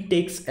plan. Peak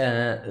takes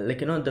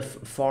the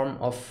form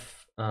of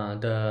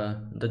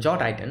the jaw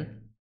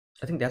titan.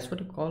 I think that's what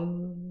you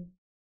call.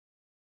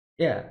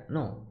 Yeah,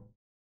 no,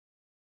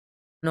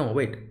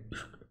 wait.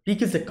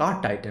 Peak is the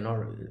card titan,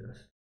 or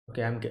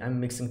okay, I'm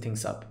mixing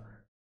things up.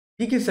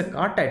 Peak is the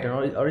card titan,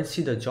 or is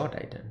she the jaw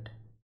titan?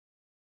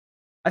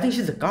 I think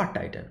she's a card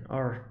titan,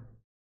 or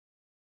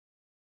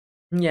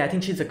yeah, I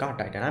think she's a card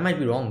titan. I might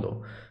be wrong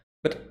though,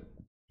 but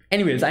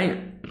anyways, I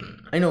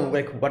know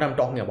like what I'm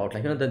talking about,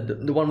 like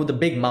the one with the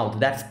big mouth,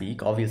 that's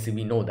Peak. Obviously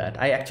we know that.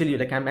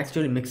 I'm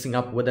actually mixing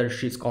up whether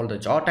she's called the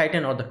jaw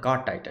titan or the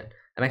card titan.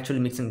 I'm actually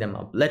mixing them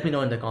up. Let me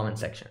know in the comment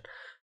section,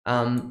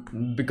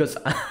 because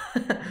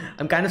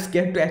I'm kind of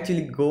scared to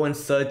actually go and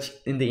search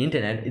in the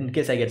internet in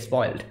case I get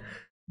spoiled.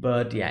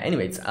 But yeah,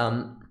 anyways,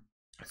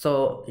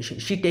 so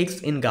she takes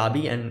in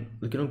Gabi and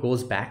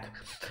goes back,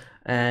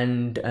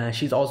 and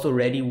she's also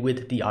ready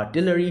with the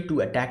artillery to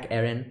attack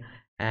Eren.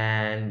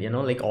 And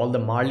like all the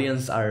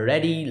Marlians are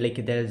ready,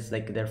 like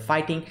they're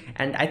fighting,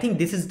 and I think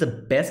this is the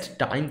best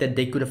time that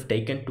they could have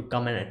taken to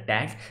come and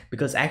attack,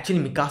 because actually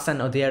Mikasa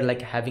and they are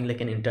like having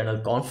like an internal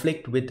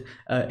conflict with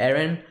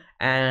Eren,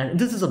 and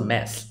this is a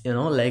mess.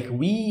 Like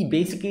we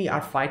basically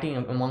are fighting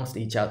amongst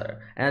each other,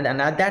 and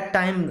at that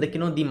time, like the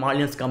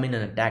Marlians come in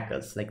and attack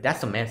us. Like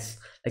that's a mess.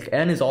 Like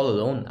Eren is all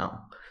alone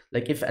now.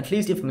 Like if at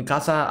least if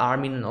Mikasa,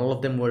 Armin, and all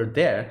of them were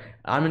there,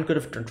 Armin could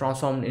have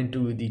transformed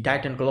into the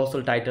Titan,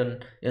 Colossal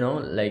Titan,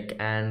 like,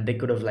 and they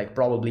could have like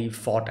probably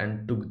fought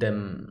and took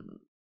them,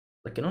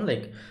 like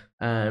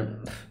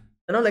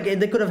like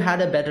they could have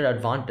had a better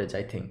advantage,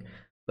 I think.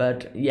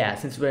 But yeah,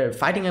 since we're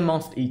fighting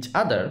amongst each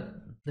other,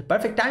 the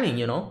perfect timing,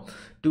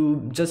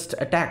 to just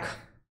attack,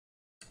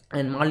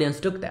 and Marlians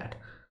took that.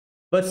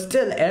 But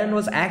still, Eren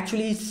was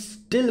actually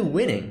still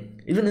winning,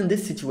 even in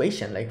this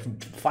situation, like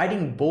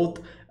fighting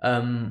both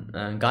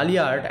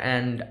Galliard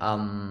and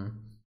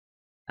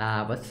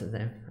what's his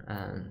name,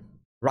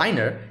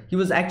 Reiner. He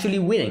was actually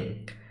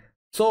winning.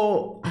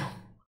 So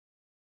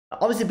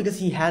obviously, because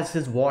he has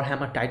his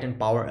Warhammer Titan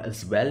power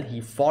as well,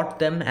 he fought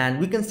them, and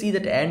we can see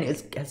that Eren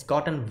has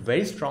gotten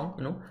very strong.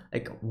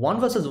 Like 1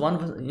 versus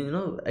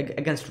 1,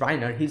 against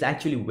Reiner, he's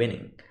actually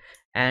winning.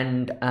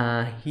 And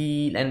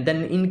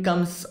then in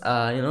comes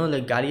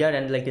like Galliard,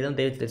 and like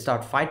they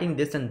start fighting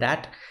this and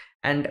that.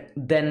 And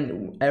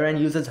then Eren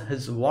uses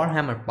his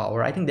Warhammer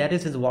power. I think that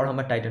is his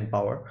Warhammer Titan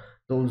power.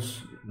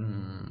 Those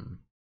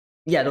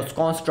yeah, those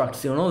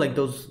constructs, like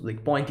those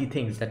like pointy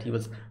things that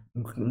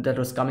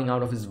was coming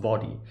out of his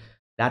body.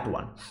 That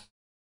one.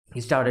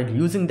 He started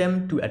using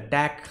them to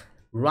attack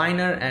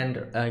Reiner,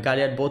 and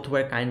Galliard. Both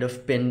were kind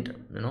of pinned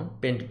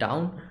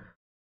down.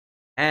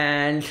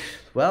 And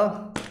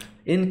well,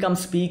 in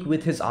comes Peak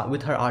with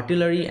her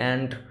artillery,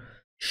 and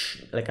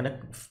like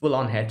a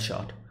full-on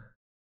headshot.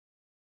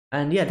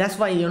 And yeah, that's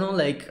why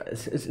like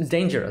it's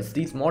dangerous.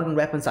 These modern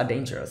weapons are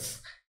dangerous.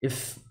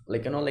 If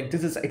like like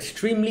this is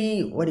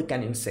extremely, what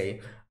can you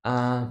say,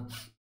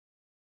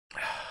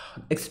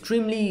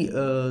 extremely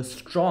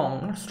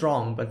strong, not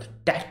strong, but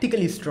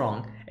tactically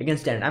strong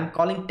against Eren. I'm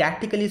calling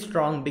tactically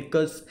strong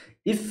because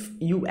if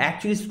you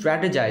actually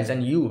strategize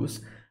and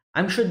use,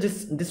 I'm sure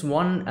this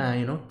one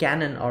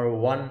cannon or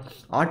one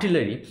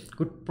artillery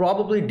could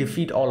probably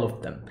defeat all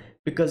of them,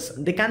 because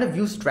they kind of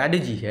use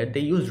strategy here. They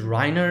use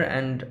Reiner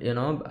and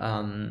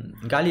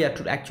Gallia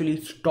to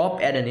actually stop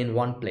Eren in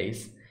one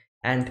place,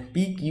 and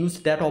Peak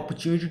used that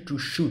opportunity to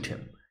shoot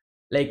him.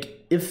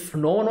 Like if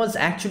no one was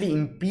actually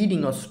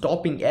impeding or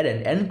stopping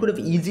Eren, Eren could have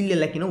easily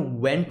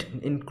went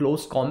in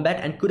close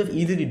combat and could have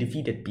easily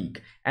defeated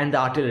Peak, and the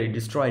artillery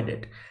destroyed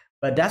it.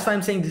 But that's why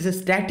I'm saying this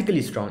is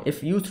tactically strong.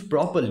 If used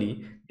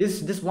properly,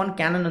 this one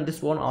cannon and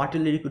this one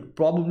artillery could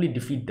probably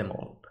defeat them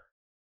all.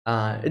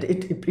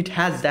 It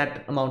has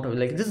that amount of,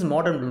 like, this is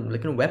modern,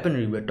 like,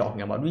 weaponry we're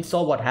talking about. We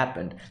saw what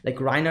happened. Like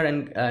Reiner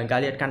and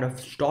Galliard kind of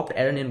stopped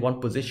Eren in one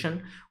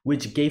position,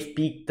 which gave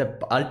Peak the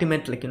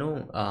ultimate, like,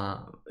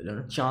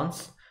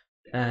 chance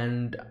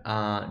and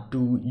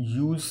to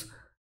use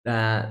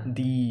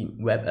the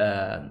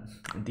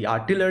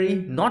artillery,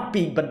 not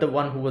Peak but the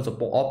one who was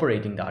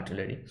operating the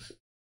artillery.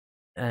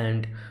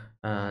 And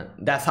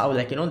that's how,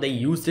 like, they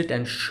used it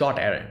and shot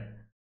Eren.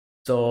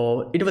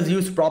 So it was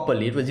used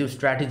properly, it was used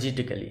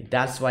strategically.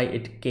 That's why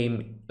it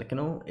came, like,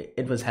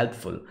 it was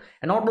helpful.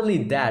 And not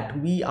only that,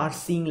 we are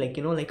seeing, like,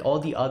 like all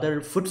the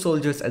other foot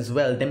soldiers as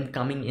well, them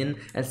coming in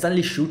and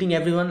suddenly shooting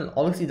everyone.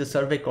 Obviously the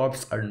Survey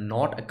Corps are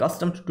not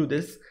accustomed to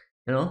this,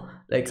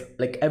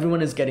 like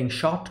everyone is getting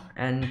shot,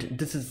 and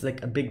this is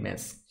like a big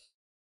mess.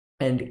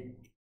 And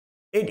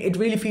it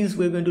really feels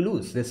we're going to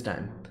lose this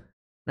time.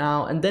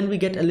 Now and then we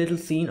get a little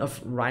scene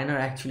of Reiner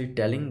actually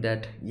telling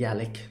that, yeah,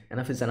 like,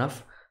 enough is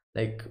enough.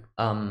 Like,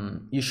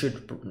 you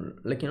should,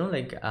 like,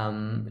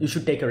 you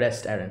should take a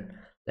rest, Eren.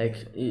 Like,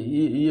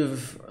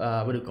 you've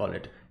what do you call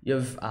it,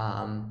 you've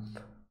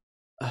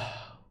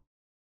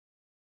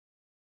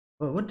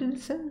what did it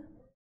say?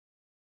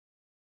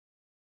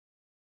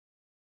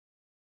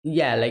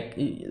 Yeah, like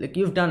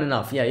you've done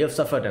enough. Yeah, you've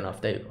suffered enough.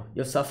 There you go,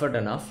 you've suffered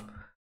enough,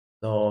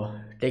 so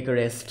take a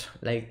rest.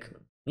 Like,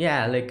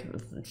 yeah, like,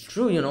 it's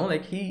true,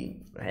 like,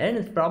 Eren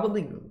is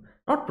probably,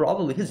 not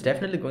probably, he's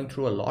definitely going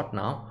through a lot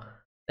now.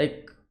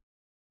 Like,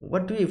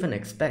 what do you even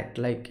expect?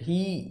 Like,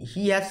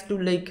 he has to,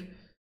 like,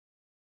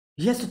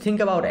 he has to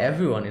think about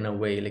everyone in a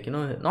way, like,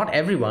 not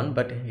everyone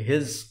but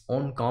his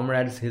own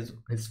comrades,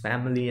 his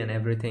family and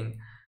everything.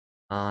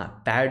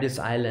 Paradise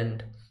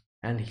Island.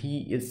 And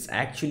he is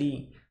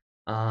actually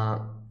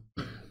I'm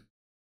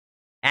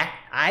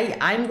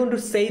going to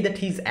say that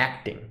he's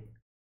acting.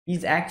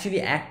 He's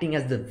actually acting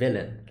as the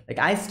villain. Like,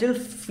 I still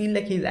feel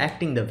like he's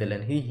acting the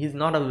villain. He's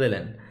not a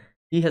villain.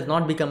 He has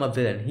not become a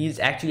villain. He's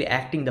actually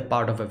acting the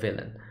part of a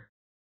villain.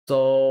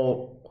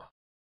 So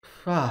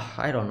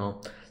I don't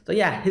know. So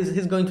yeah,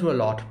 he's going through a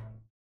lot.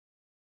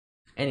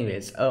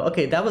 Anyways,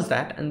 okay, that was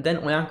that. And then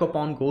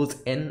Oyankopon goes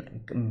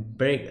in,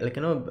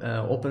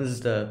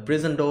 opens the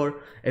prison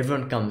door.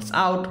 Everyone comes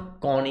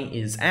out. Connie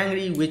is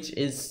angry, which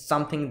is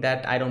something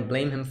that I don't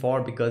blame him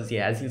for, because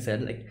yeah, as you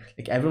said, like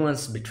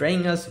everyone's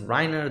betraying us.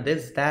 Reiner,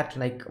 this, that,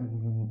 like,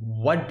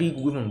 what do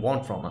you even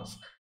want from us?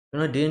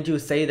 Didn't you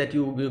say that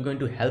you're going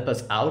to help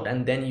us out,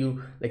 and then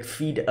you, like,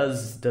 feed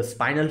us the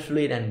spinal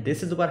fluid, and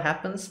this is what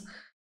happens?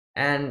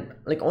 And,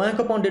 like,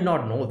 Oyankopon did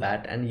not know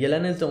that, and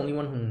Yelena is the only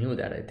one who knew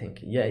that, I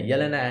think. Yeah,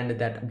 Yelena and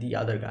that the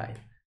other guy.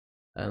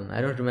 I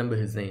don't remember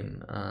his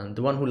name.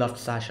 The one who loved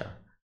Sasha.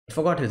 I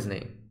forgot his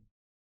name.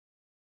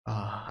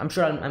 I'm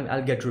sure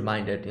I'll get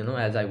reminded,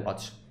 as I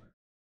watch.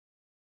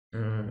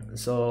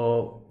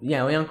 So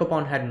yeah,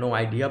 Oyankopon had no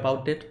idea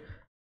about it.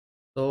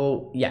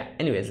 So yeah,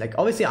 anyways, like,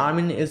 obviously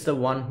Armin is the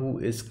one who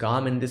is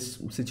calm in this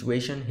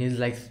situation. He's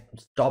like,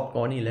 stop,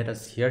 Connie, let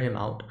us hear him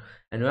out.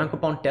 And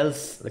Oyankopon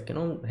tells, like,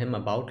 him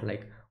about,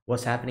 like,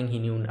 what's happening. He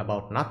knew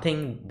about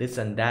nothing, this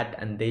and that,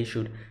 and they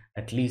should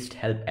at least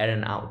help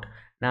Eren out.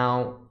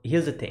 Now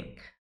here's the thing,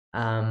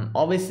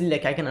 obviously,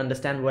 like, I can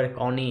understand where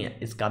Connie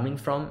is coming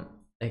from,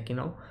 like,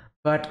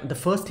 but the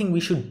first thing we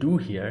should do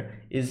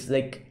here is,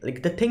 like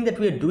the thing that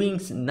we're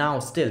doing now.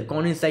 Still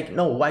Connie is like,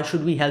 no, why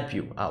should we help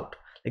you out?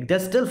 Like, they're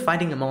still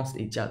fighting amongst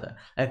each other.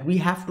 Like, we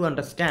have to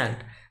understand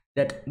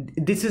that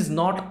this is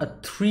not a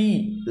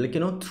three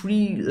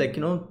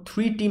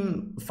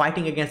team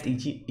fighting against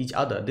each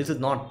other. This is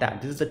not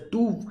that. This is a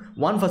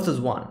 1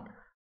 versus 1,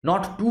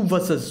 not 2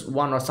 versus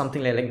 1 or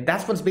something like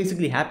that's what's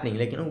basically happening.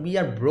 Like, we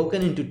are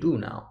broken into two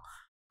now.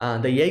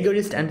 The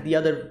Jaegerist and the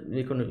other,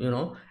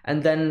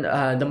 and then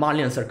the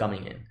Marlians are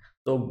coming in.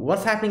 So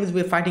what's happening is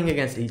we're fighting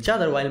against each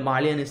other while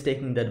Marlian is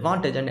taking the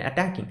advantage and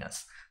attacking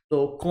us.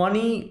 So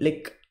Connie,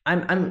 like,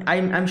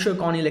 I'm sure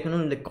Connie,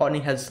 like, Connie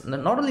has,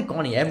 not only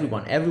Connie,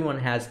 everyone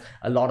has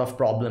a lot of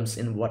problems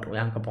in what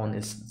Oyankopon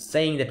is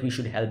saying, that we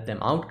should help them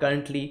out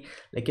currently.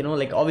 Like,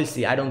 like,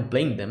 obviously I don't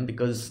blame them,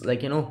 because,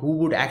 like, who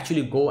would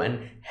actually go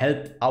and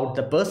help out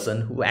the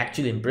person who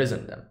actually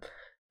imprisoned them?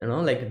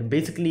 Like,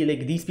 basically,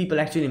 like, these people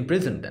actually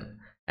imprisoned them,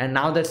 and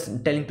now they're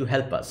telling to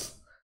help us.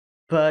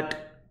 But,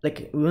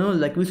 like,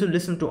 like, we should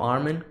listen to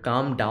Armin,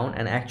 calm down,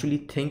 and actually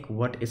think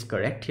what is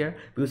correct here.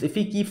 Because if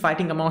we keep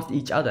fighting amongst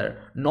each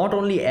other, not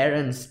only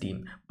Eren's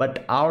team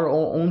but our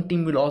own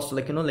team will also,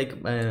 like,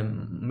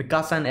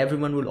 Mikasa and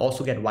everyone will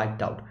also get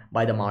wiped out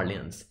by the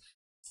Marlians.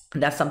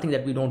 And that's something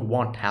that we don't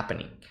want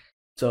happening.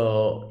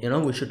 So,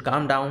 we should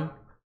calm down.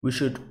 We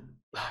should,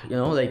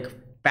 like,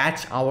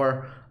 patch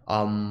our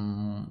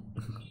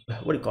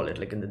what do you call it,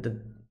 like,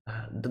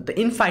 the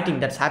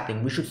infighting that's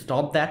happening. We should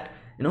stop that,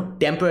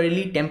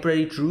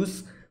 temporary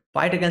truce.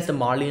 fight against the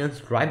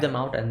Marlians, drive them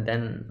out, and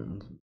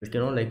then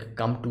like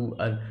come to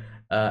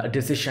a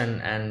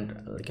decision and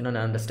an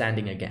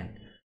understanding again.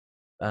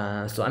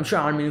 So I'm sure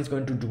Armin is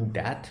going to do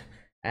that.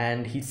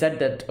 And he said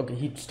that, okay,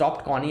 he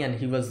stopped Connie and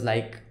he was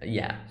like,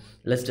 yeah,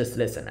 let's just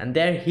listen. And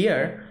there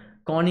here,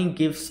 Connie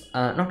gives,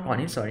 not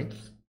Connie, sorry,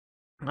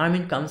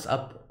 Armin comes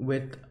up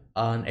with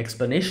an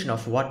explanation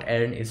of what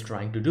Eren is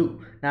trying to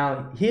do.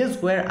 Now, here's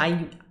where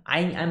I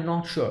am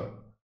not sure.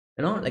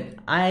 Like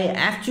I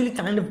actually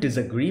kind of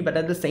disagree, but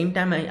at the same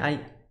time,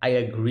 I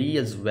agree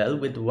as well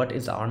with what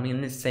is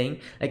Armin is saying.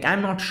 Like,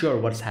 I'm not sure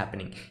what's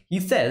happening. He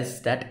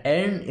says that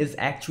Eren is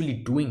actually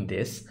doing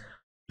this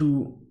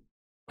to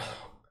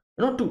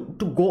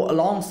to go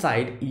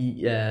alongside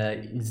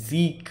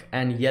Zeke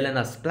and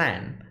Yelena's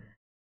plan,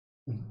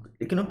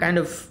 kind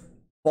of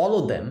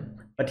follow them,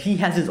 but he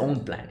has his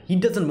own plan. He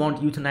doesn't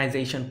want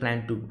euthanization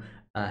plan to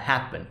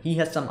happen. He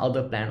has some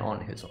other plan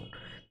on his own.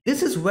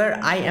 This is where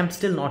I am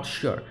still not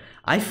sure.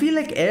 I feel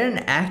like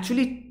Eren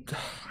actually,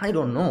 I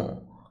don't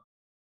know.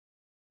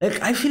 Like,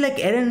 I feel like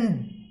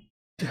Eren,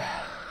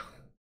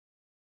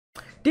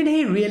 did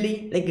he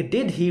really,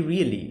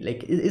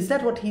 like, is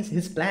that what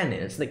his plan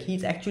is? Like,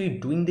 he's actually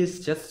doing this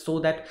just so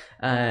that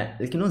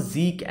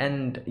Zeke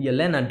and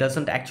Yelena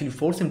doesn't actually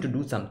force him to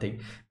do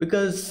something.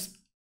 Because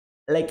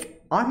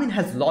like, Armin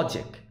has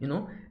logic,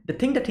 the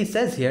thing that he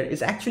says here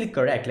is actually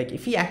correct. Like,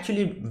 if he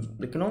actually,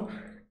 like,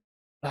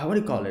 what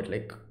do you call it,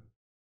 like,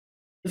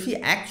 if he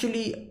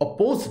actually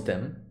opposed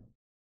them,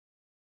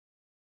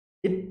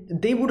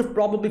 they would have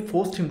probably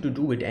forced him to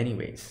do it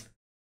anyways.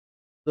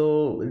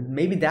 So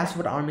maybe that's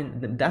what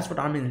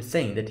Armin is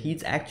saying, that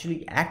he's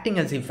actually acting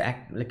as if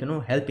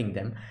helping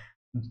them,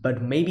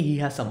 but maybe he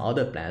has some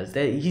other plans.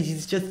 That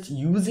he's just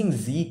using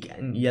Zeke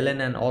and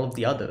Yelena and all of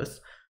the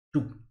others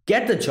to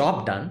get the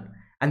job done,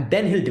 and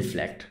then he'll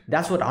deflect.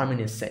 That's what Armin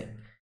is saying.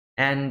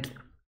 And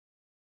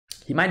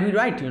he might be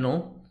right,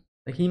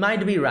 he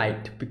might be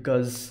right,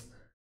 because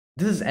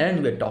this is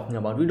Eren we're talking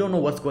about. We don't know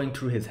what's going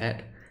through his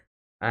head.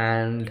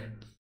 And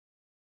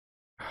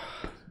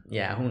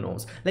yeah, who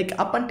knows? Like,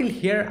 up until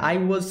here, I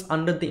was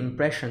under the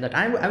impression that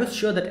I was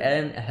sure that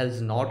Eren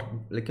has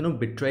not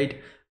betrayed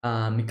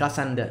Mikasa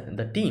and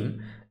the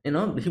team.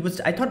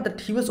 I thought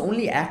that he was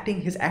only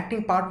acting, his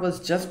acting part was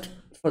just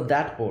for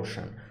that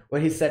portion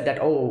where he said that,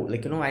 oh,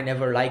 I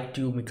never liked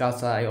you,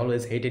 Mikasa, I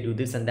always hated you,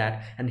 this and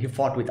that, and he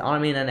fought with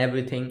Armin and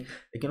everything,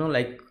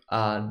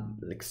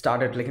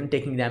 started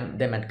taking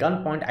them at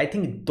gunpoint. I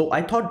think, though,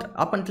 I thought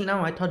up until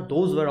now, I thought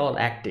those were all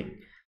acting.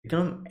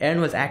 Eren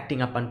was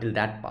acting up until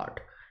that part.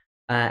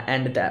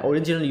 And the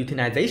original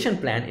euthanization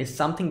plan is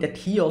something that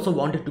he also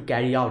wanted to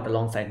carry out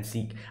alongside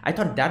Zeke. I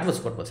thought that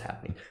was what was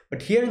happening.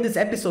 But here in this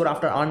episode,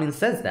 after Armin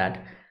says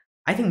that,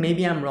 I think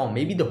maybe I'm wrong.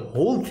 Maybe the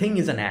whole thing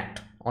is an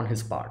act on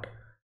his part.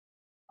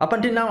 Up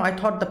until now, I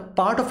thought the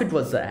part of it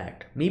was the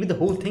act. Maybe the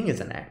whole thing is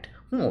an act.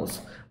 Who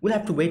knows? We'll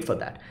have to wait for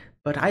that.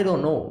 But I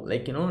don't know.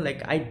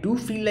 I do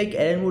feel like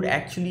Eren would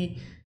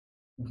actually,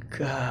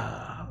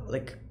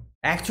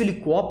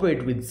 actually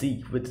cooperate with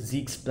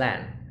Zeke's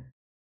plan.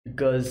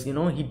 Because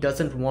he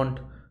doesn't want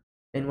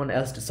anyone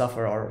else to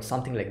suffer or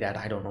something like that.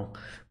 I don't know,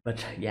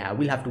 but yeah,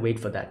 we'll have to wait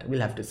for that.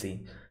 We'll have to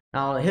see.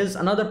 Now, here's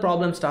another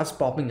problem starts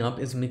popping up,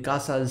 is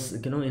Mikasa's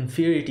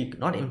inferiority,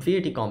 not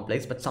inferiority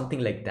complex, but something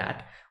like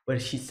that, where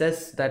she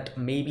says that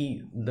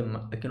maybe the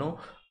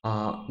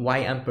why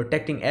I'm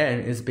protecting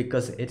Eren is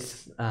because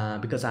it's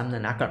because I'm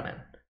an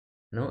Ackerman,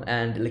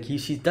 and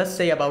she does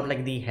say about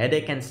the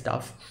headache and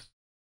stuff,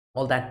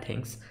 all that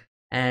things.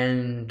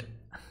 And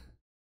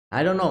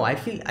I don't know. I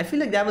feel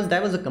like that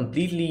was a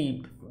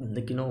completely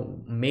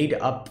made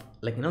up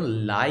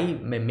lie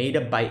made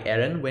up by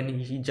Eren when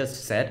he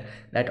just said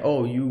that,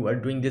 oh, you are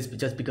doing this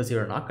just because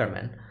you're an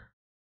Ackerman.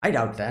 I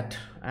doubt that.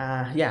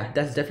 Yeah,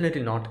 that's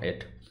definitely not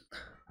it.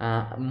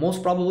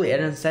 Most probably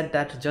Eren said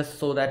that just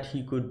so that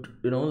he could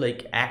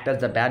act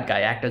as the bad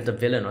guy, act as the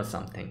villain or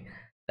something.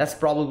 That's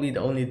probably the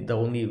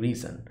only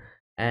reason.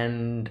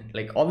 And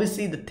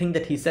obviously the thing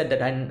that he said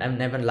that I've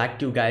never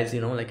liked you guys,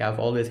 I've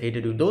always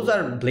hated you, those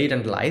are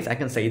blatant lies. I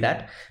can say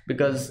that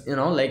because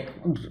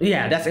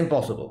yeah, that's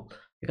impossible.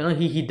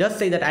 He does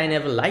say that I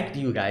never liked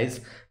you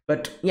guys,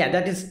 but yeah,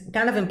 that is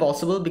kind of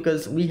impossible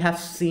because we have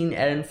seen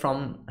Eren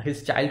from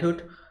his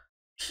childhood.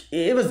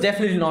 It was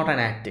definitely not an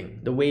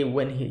acting. The way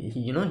when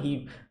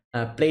he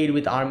played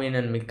with Armin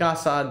and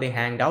Mikasa, they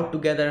hanged out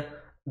together,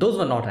 those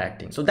were not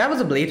acting. So that was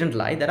a blatant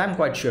lie that I'm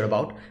quite sure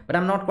about, but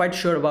I'm not quite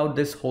sure about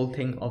this whole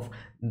thing of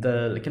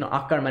the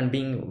Ackerman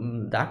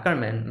being the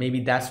Ackerman.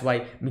 Maybe that's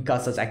why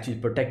Mikasa's actually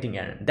protecting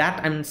Eren.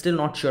 That I'm still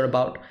not sure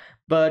about,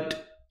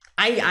 but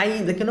I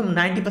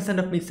 90%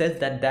 of me says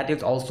that that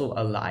is also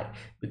a lie,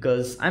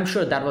 because I'm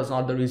sure that was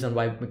not the reason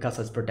why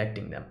Mikasa's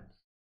protecting them.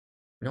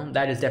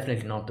 That is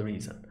definitely not the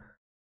reason.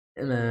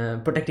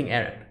 Protecting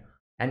Eren.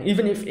 And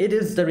even if it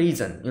is the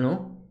reason,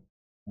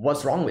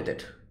 what's wrong with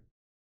it?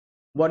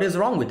 What is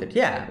wrong with it?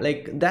 Yeah,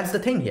 that's the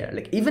thing here.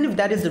 Even if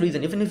that is the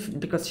reason, even if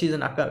because she's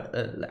an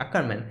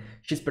Ackerman,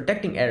 she's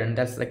protecting Eren,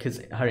 that's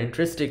her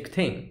intrinsic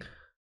thing.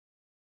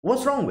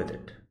 What's wrong with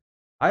it?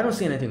 I don't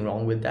see anything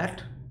wrong with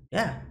that.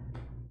 Yeah,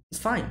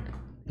 it's fine.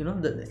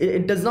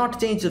 It does not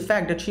change the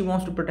fact that she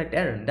wants to protect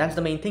Eren. That's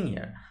the main thing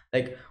here.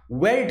 Like,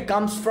 where it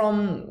comes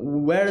from,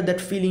 where that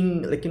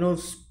feeling, like,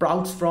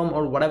 sprouts from,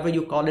 or whatever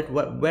you call it,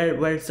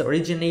 where it's the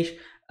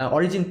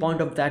origin point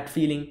of that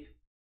feeling,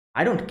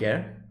 I don't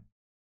care.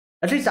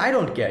 At least I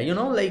don't care,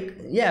 like,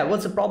 yeah,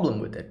 what's the problem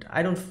with it?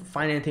 I don't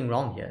find anything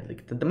wrong here.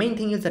 Like, the main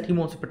thing is that he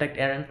wants to protect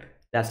Eren.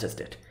 That's just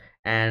it.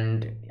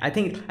 And I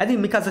think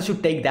Mikasa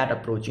should take that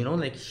approach,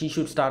 like, she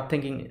should start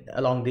thinking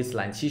along these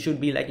lines. She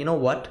should be like, you know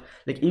what,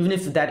 like, even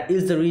if that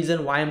is the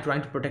reason why I'm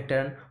trying to protect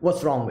Eren,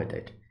 what's wrong with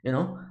it?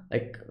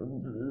 Like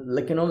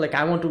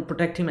I want to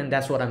protect him, and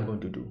that's what I'm going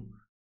to do.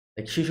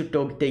 Like, she should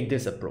take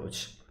this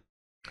approach,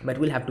 but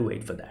we'll have to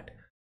wait for that.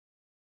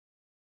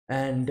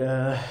 And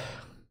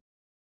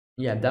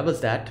yeah, that was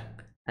that.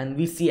 And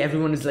we see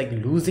everyone is like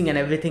losing and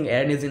everything.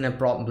 Eren is in a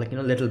problem, like,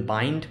 little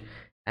bind.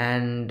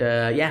 And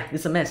yeah,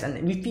 it's a mess.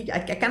 And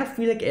I kind of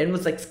feel like Eren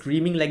was like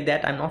screaming like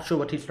that. I'm not sure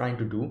what he's trying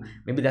to do.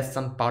 Maybe that's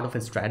some part of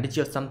his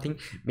strategy or something.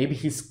 Maybe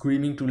he's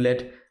screaming to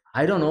let,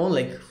 I don't know,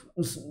 like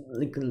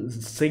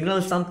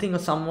signal something or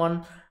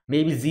someone.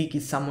 Maybe Zeke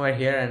is somewhere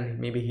here and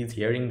maybe he's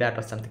hearing that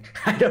or something.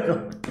 I don't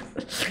know.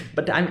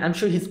 But I'm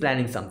sure he's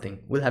planning something.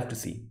 We'll have to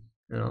see.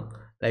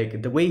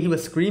 Like the way he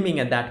was screaming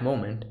at that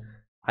moment,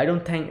 I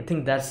don't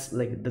think that's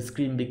like the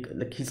scream,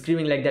 like he's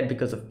screaming like that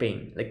because of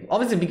pain. Like,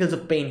 obviously because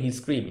of pain he's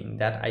screaming.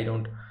 That I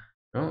don't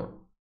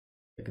know.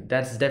 Like,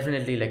 that's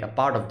definitely like a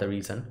part of the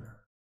reason.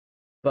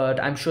 But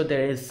I'm sure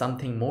there is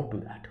something more to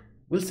that.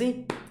 We'll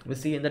see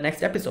in the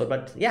next episode.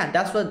 But yeah,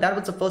 that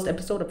was the first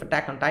episode of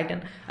Attack on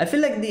Titan. I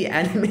feel like the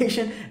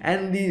animation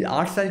and the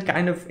art style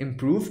kind of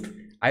improved.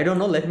 I don't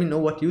know, let me know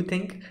what you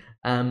think.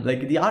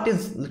 Like, the art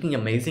is looking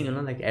amazing,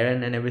 like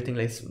Eren and everything.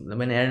 Like,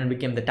 when Eren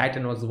became the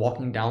Titan, was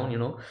walking down,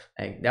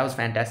 like, that was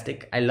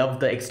fantastic. I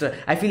love the extra,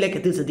 I feel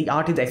like the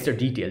art is extra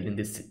detailed in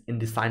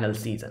this final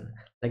season.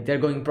 Like, they're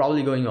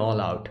probably going all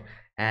out.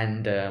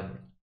 And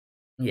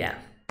yeah,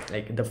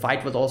 like, the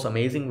fight was also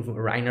amazing with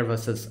Reiner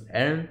versus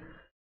Eren.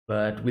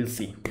 But we'll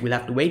see. We'll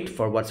have to wait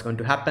for what's going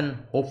to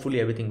happen.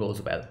 Hopefully everything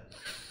goes well.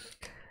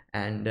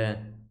 And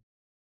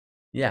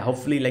yeah,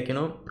 hopefully, like,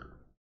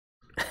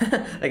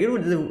 like, it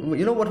would,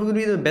 what would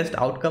be the best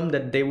outcome?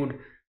 That they would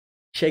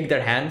shake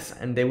their hands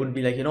and they would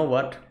be like, you know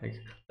what, like,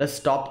 let's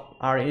stop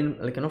our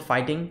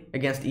fighting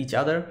against each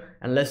other,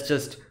 and let's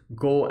just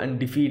go and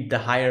defeat the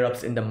higher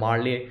ups in the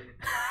Marley,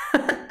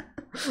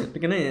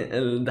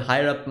 the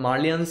higher up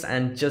Marlians,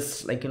 and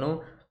just like,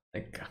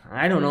 like,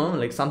 I don't know,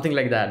 like something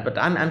like that. But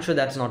I'm sure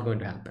that's not going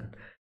to happen.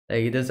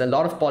 Like, there's a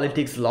lot of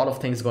politics, a lot of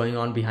things going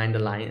on behind the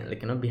line,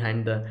 like,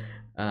 behind the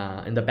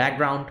in the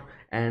background,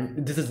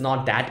 and this is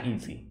not that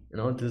easy.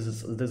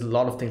 There's a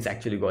lot of things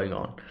actually going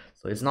on.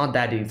 So it's not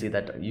that easy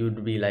that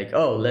you'd be like,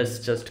 oh, let's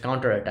just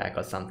counterattack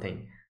or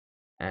something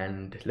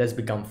and let's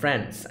become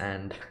friends.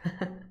 And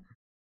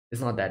it's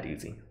not that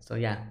easy. So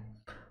yeah,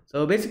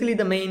 so basically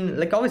the main,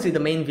 like, obviously the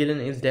main villain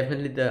is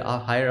definitely the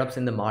higher ups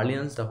in the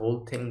Marlians. The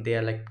whole thing, they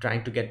are like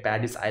trying to get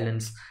Paradise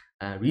Island's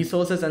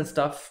resources and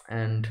stuff.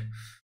 And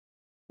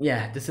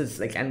yeah, this is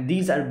like, and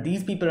these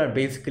people are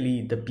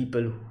basically the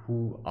people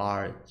who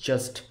are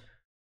just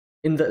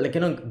in the,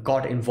 like,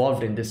 got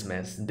involved in this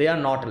mess. They are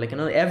not like,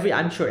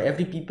 I'm sure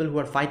every people who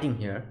are fighting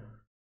here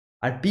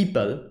are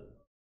people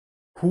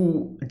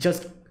who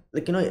just,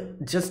 like, who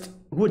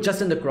are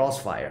just in the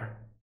crossfire,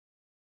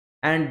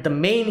 and the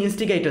main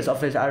instigators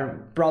of it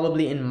are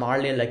probably in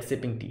Marley, like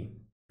sipping tea.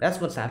 That's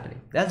what's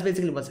happening. That's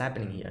basically what's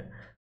happening here.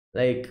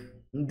 Like,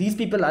 these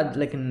people are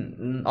like,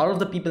 all of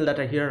the people that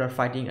are here are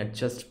fighting are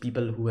just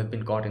people who have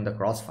been caught in the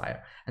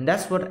crossfire. And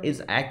that's what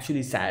is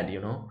actually sad.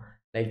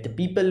 Like, the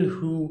people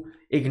who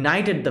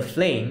ignited the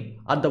flame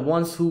are the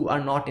ones who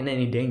are not in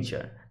any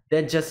danger.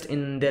 They're just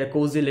in their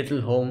cozy little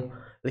home,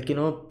 like,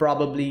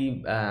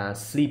 probably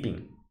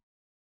sleeping.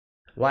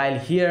 While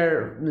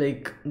here,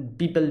 like,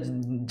 people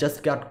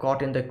just got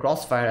caught in the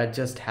crossfire are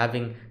just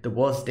having the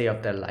worst day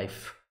of their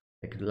life,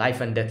 like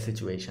life and death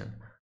situation.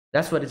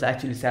 That's what is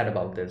actually sad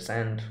about this.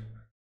 And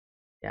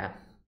yeah,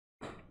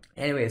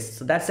 anyways,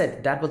 so that's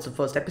it. That was the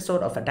first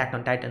episode of Attack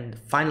on Titan, the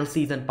final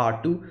season,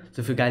 part 2.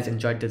 So if you guys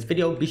enjoyed this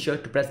video, be sure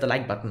to press the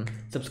like button,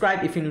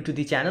 subscribe if you're new to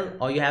the channel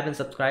or you haven't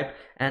subscribed,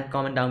 and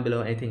comment down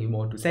below anything you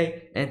want to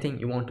say, anything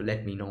you want to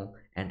let me know,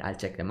 and I'll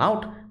check them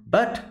out.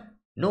 But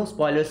no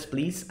spoilers,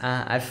 please.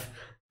 I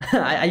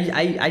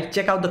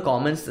check out the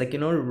comments, like,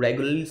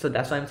 regularly, so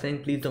that's why I'm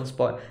saying please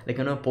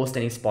don't post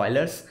any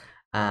spoilers,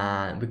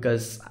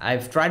 because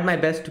I've tried my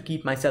best to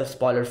keep myself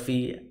spoiler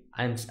free.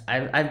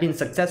 I've been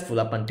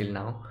successful up until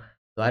now,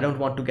 so I don't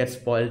want to get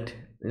spoiled,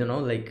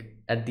 like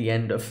at the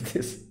end of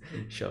this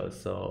show.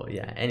 So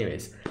yeah,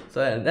 anyways,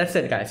 so that's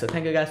it, guys. So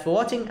thank you guys for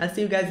watching. I'll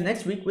see you guys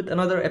next week with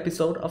another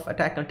episode of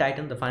Attack on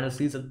Titan, the final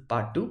season,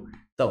 part 2.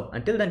 So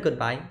until then,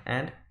 goodbye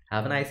and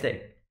have a nice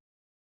day.